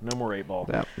 8-ball. No more 8-ball.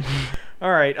 Yeah.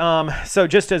 All right. So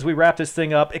just as we wrap this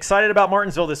thing up, excited about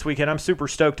Martinsville this weekend. I'm super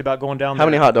stoked about going down there. How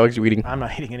many hot dogs are you eating? I'm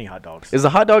not eating any hot dogs. Is a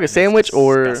hot dog a sandwich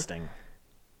or Disgusting.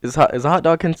 is a hot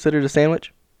dog considered a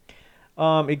sandwich?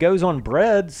 It goes on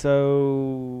bread,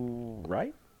 so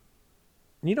right?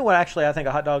 You know what? Actually, I think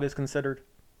a hot dog is considered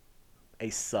a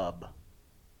sub.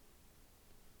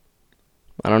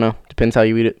 I don't know. Depends how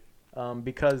you eat it.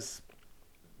 Because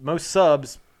most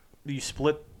subs, you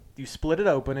split it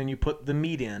open and you put the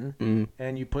meat in,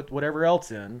 and you put whatever else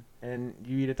in, and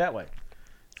you eat it that way.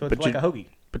 So it's like a hoagie.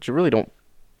 But you really don't.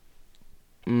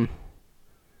 I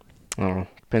don't know.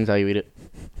 Depends how you eat it.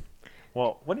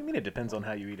 Well, what do you mean it depends on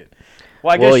how you eat it?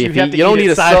 Well, I guess you have to you don't eat eat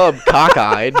it a sub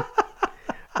cockeyed.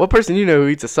 What person you know who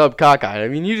eats a sub cockeyed? I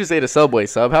mean, you just ate a Subway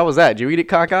sub. How was that? Did you eat it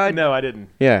cockeyed? No, I didn't.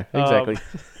 Yeah, exactly.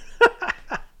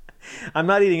 I'm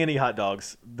not eating any hot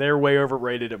dogs. They're way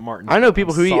overrated at Martin's. I know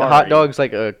people who eat hot dogs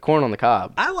like corn on the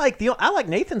cob. I like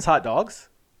Nathan's hot dogs.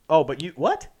 Oh, but you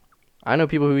what? I know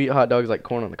people who eat hot dogs like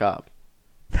corn on the cob.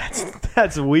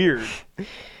 That's weird.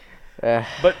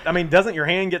 But I mean, doesn't your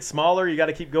hand get smaller? You got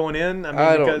to keep going in. I mean,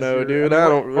 I don't know, dude. I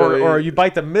don't really. Or you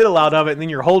bite the middle out of it, and then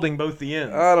you're holding both the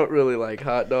ends. I don't really like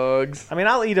hot dogs. I mean,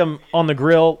 I'll eat them on the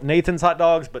grill, Nathan's hot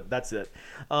dogs, but that's it.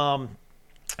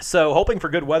 So hoping for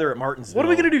good weather at Martinsville. What are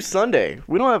we gonna do Sunday?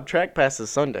 We don't have track passes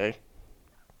Sunday.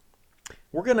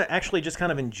 We're gonna actually just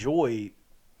kind of enjoy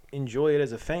it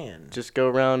as a fan. Just go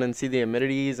around and see the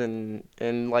amenities and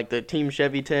like the Team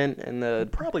Chevy tent and the.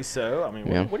 Probably so. I mean,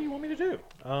 Yeah. what do you want me to do?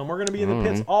 We're gonna be in the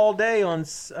pits all day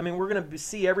we're gonna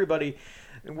see everybody.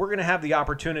 We're gonna have the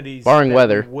opportunities. Barring that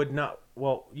weather. we would not.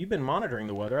 Well, you've been monitoring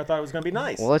the weather. I thought it was going to be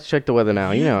nice. Well, let's check the weather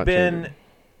now. You know,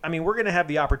 we're going to have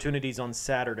the opportunities on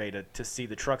Saturday to see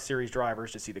the Truck Series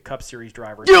drivers, to see the Cup Series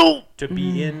drivers, to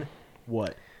be in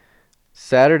what?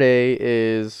 Saturday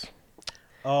is.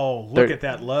 Oh, look at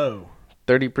that low.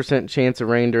 30% chance of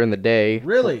rain during the day.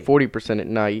 Really? 40% at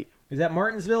night. Is that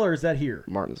Martinsville or is that here?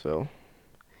 Martinsville.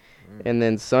 And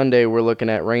then Sunday we're looking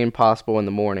at rain possible in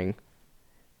the morning.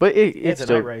 But it's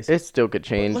still could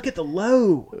change. But look at the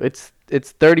low. It's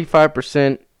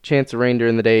 35% chance of rain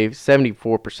during the day,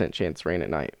 74% chance of rain at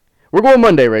night. We're going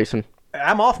Monday racing.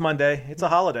 I'm off Monday. It's a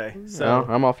holiday. So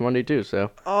no, I'm off Monday too,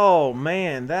 so. Oh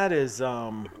man, that is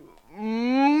boy.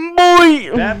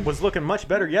 That was looking much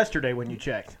better yesterday when you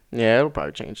checked. Yeah, it'll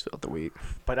probably change throughout the week.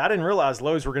 But I didn't realize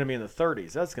lows were going to be in the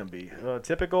 30s. That's going to be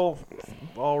typical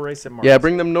all race at Martinsville. Yeah,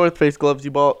 bring them North Face gloves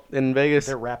you bought in Vegas.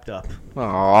 They're wrapped up.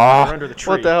 Aww. They're under the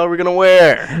tree. What the hell are we going to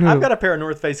wear? I've got a pair of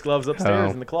North Face gloves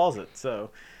upstairs in the closet.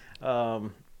 So,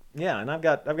 yeah, and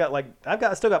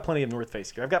I've still got plenty of North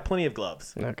Face gear. I've got plenty of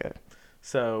gloves. Okay.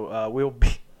 So we'll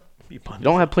be. You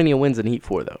don't have plenty of winds and heat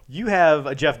for though. You have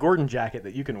a Jeff Gordon jacket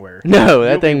that you can wear. No,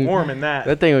 that thing warm in that.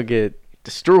 That thing will get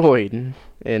destroyed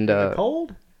and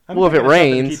cold. Well, if it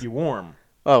rains, keep you warm.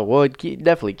 Oh well, it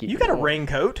definitely keep. You got a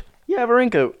raincoat. Yeah, I have a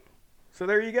raincoat. So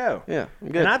there you go. Yeah, I'm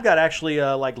good. And I've got actually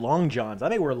like long johns. I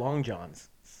may wear long johns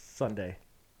Sunday.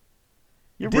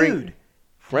 Dude,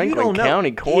 Franklin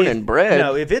County corn and bread.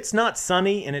 No, if it's not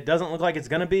sunny and it doesn't look like it's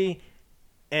going to be,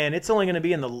 and it's only going to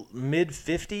be in the mid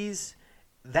 50s.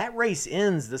 That race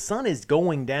ends. The sun is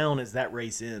going down as that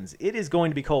race ends. It is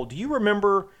going to be cold. Do you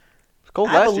remember? It's cold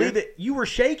I believe it. You were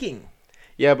shaking.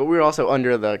 Yeah, but we were also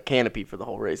under the canopy for the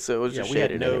whole race, so it was just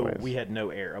shaded anyways. We had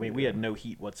no air. I mean, we had no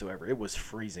heat whatsoever. It was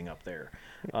freezing up there,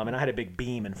 and I had a big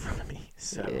beam in front of me.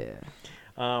 So, yeah.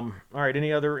 All right.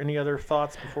 Any other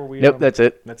thoughts before we? Nope. That's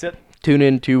it. That's it. Tune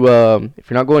in to if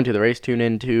you're not going to the race, tune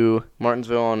in to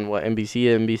Martinsville on NBC,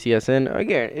 NBCSN.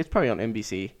 Again, it's probably on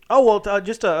NBC. Oh well,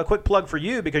 just a quick plug for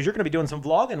you because you're going to be doing some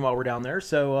vlogging while we're down there.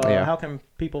 So how can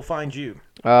people find you?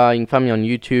 You can find me on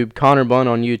YouTube, Connor Bunn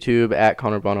on YouTube, at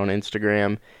Connor Bunn on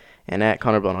Instagram, and at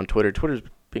Connor Bunn on Twitter. Twitter's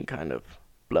been kind of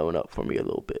blowing up for me a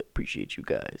little bit. Appreciate you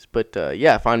guys, but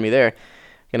yeah, find me there.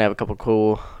 Gonna have a couple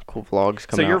cool vlogs coming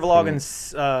out. So you're vlogging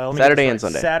Saturday and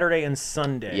Sunday. Saturday and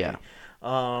Sunday. Yeah.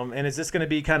 And is this going to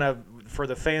be kind of for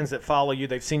the fans that follow you?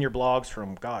 They've seen your blogs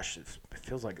from, gosh, it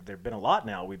feels like there've been a lot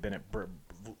now. We've been at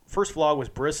first vlog was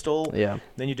Bristol. Yeah.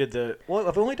 Then you did have we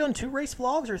only done 2 race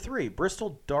vlogs or 3?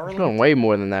 Bristol, Darlington. We've done way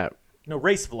more than that. No,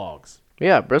 race vlogs.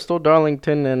 Yeah, Bristol,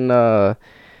 Darlington,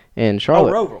 and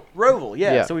Charlotte. Oh, Roval.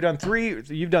 Yeah. So we've done 3.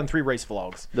 You've done 3 race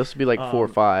vlogs. This will be like 4 or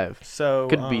 5. So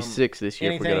could be 6 this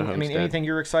year if we go to Homestead. Anything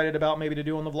you're excited about maybe to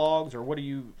do on the vlogs, or what are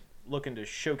you looking to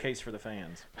showcase for the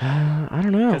fans? I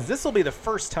don't know. Because this will be the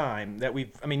first time that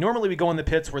normally we go in the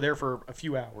pits, we're there for a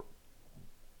few hours.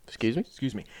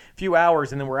 Excuse me. A few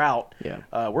hours, and then we're out. Yeah.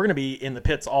 We're going to be in the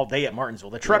pits all day at Martinsville.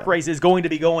 The truck race is going to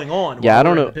be going on. Yeah, I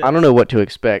don't know what to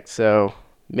expect. So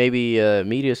maybe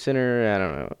media center. I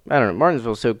don't know.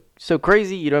 Martinsville's so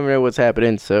crazy. You don't even know what's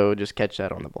happening. So just catch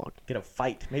that on the vlog. Get a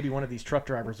fight. Maybe one of these truck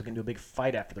drivers will get into a big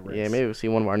fight after the race. Yeah, maybe we'll see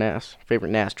one of our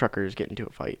favorite NAS truckers get into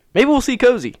a fight. Maybe we'll see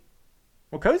Cozy.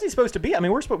 Well, Cozy's supposed to be. I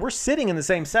mean, we're sitting in the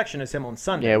same section as him on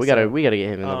Sunday. Yeah, we gotta get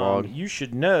him in the vlog. You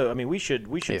should know. I mean, we should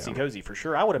see Cozy for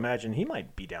sure. I would imagine he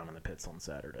might be down in the pits on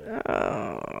Saturday.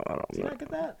 I don't know. Is he not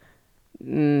get that?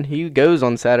 He goes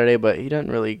on Saturday, but he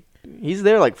doesn't really. He's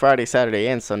there like Friday, Saturday,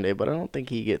 and Sunday, but I don't think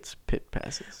he gets pit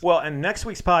passes. Well, and next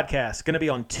week's podcast is going to be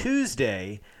on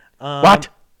Tuesday. What?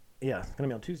 Yeah, it's going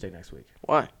to be on Tuesday next week.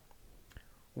 Why?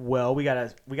 Well, we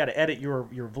gotta edit your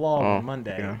vlog on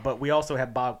Monday, but we also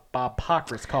have Bob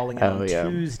Pockris calling in on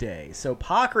Tuesday. So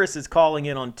Pockris is calling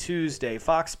in on Tuesday,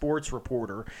 Fox Sports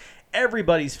reporter,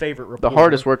 everybody's favorite reporter. The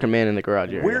hardest working man in the garage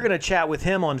area. We're going to chat with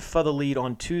him on Fah The Lead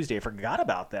on Tuesday. I forgot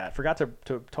about that. Forgot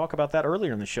to talk about that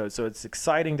earlier in the show. So it's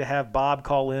exciting to have Bob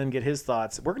call in, get his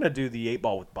thoughts. We're going to do the 8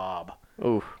 Ball with Bob.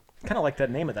 Ooh. Kind of like that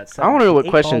name of that segment. I want to know what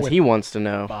questions he wants to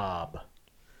know. Bob.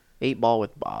 8 Ball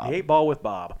with Bob. The 8 Ball with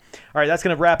Bob. All right, that's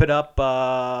going to wrap it up.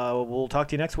 We'll talk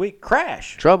to you next week.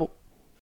 Crash. Trouble.